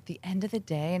do, like at the end of the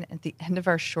day and at the end of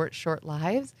our short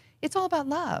lives, it's all about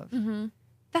love.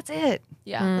 That's it.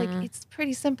 Yeah. Like it's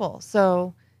pretty simple.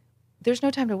 So there's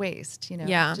no time to waste, you know.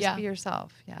 Yeah. Just be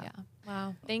yourself. Yeah.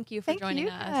 Wow. Thank you for Thank joining you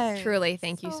us. guys. Truly,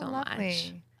 thank you so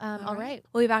lovely. much. All right.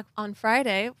 We'll be back on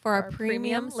Friday for our Our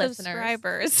premium premium listeners.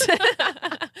 subscribers.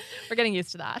 We're getting getting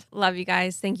used to that. Love you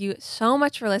guys. Thank you so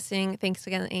much for listening. Thanks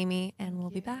again, Amy. And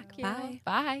we'll be back. you. Bye.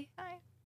 Bye. Bye.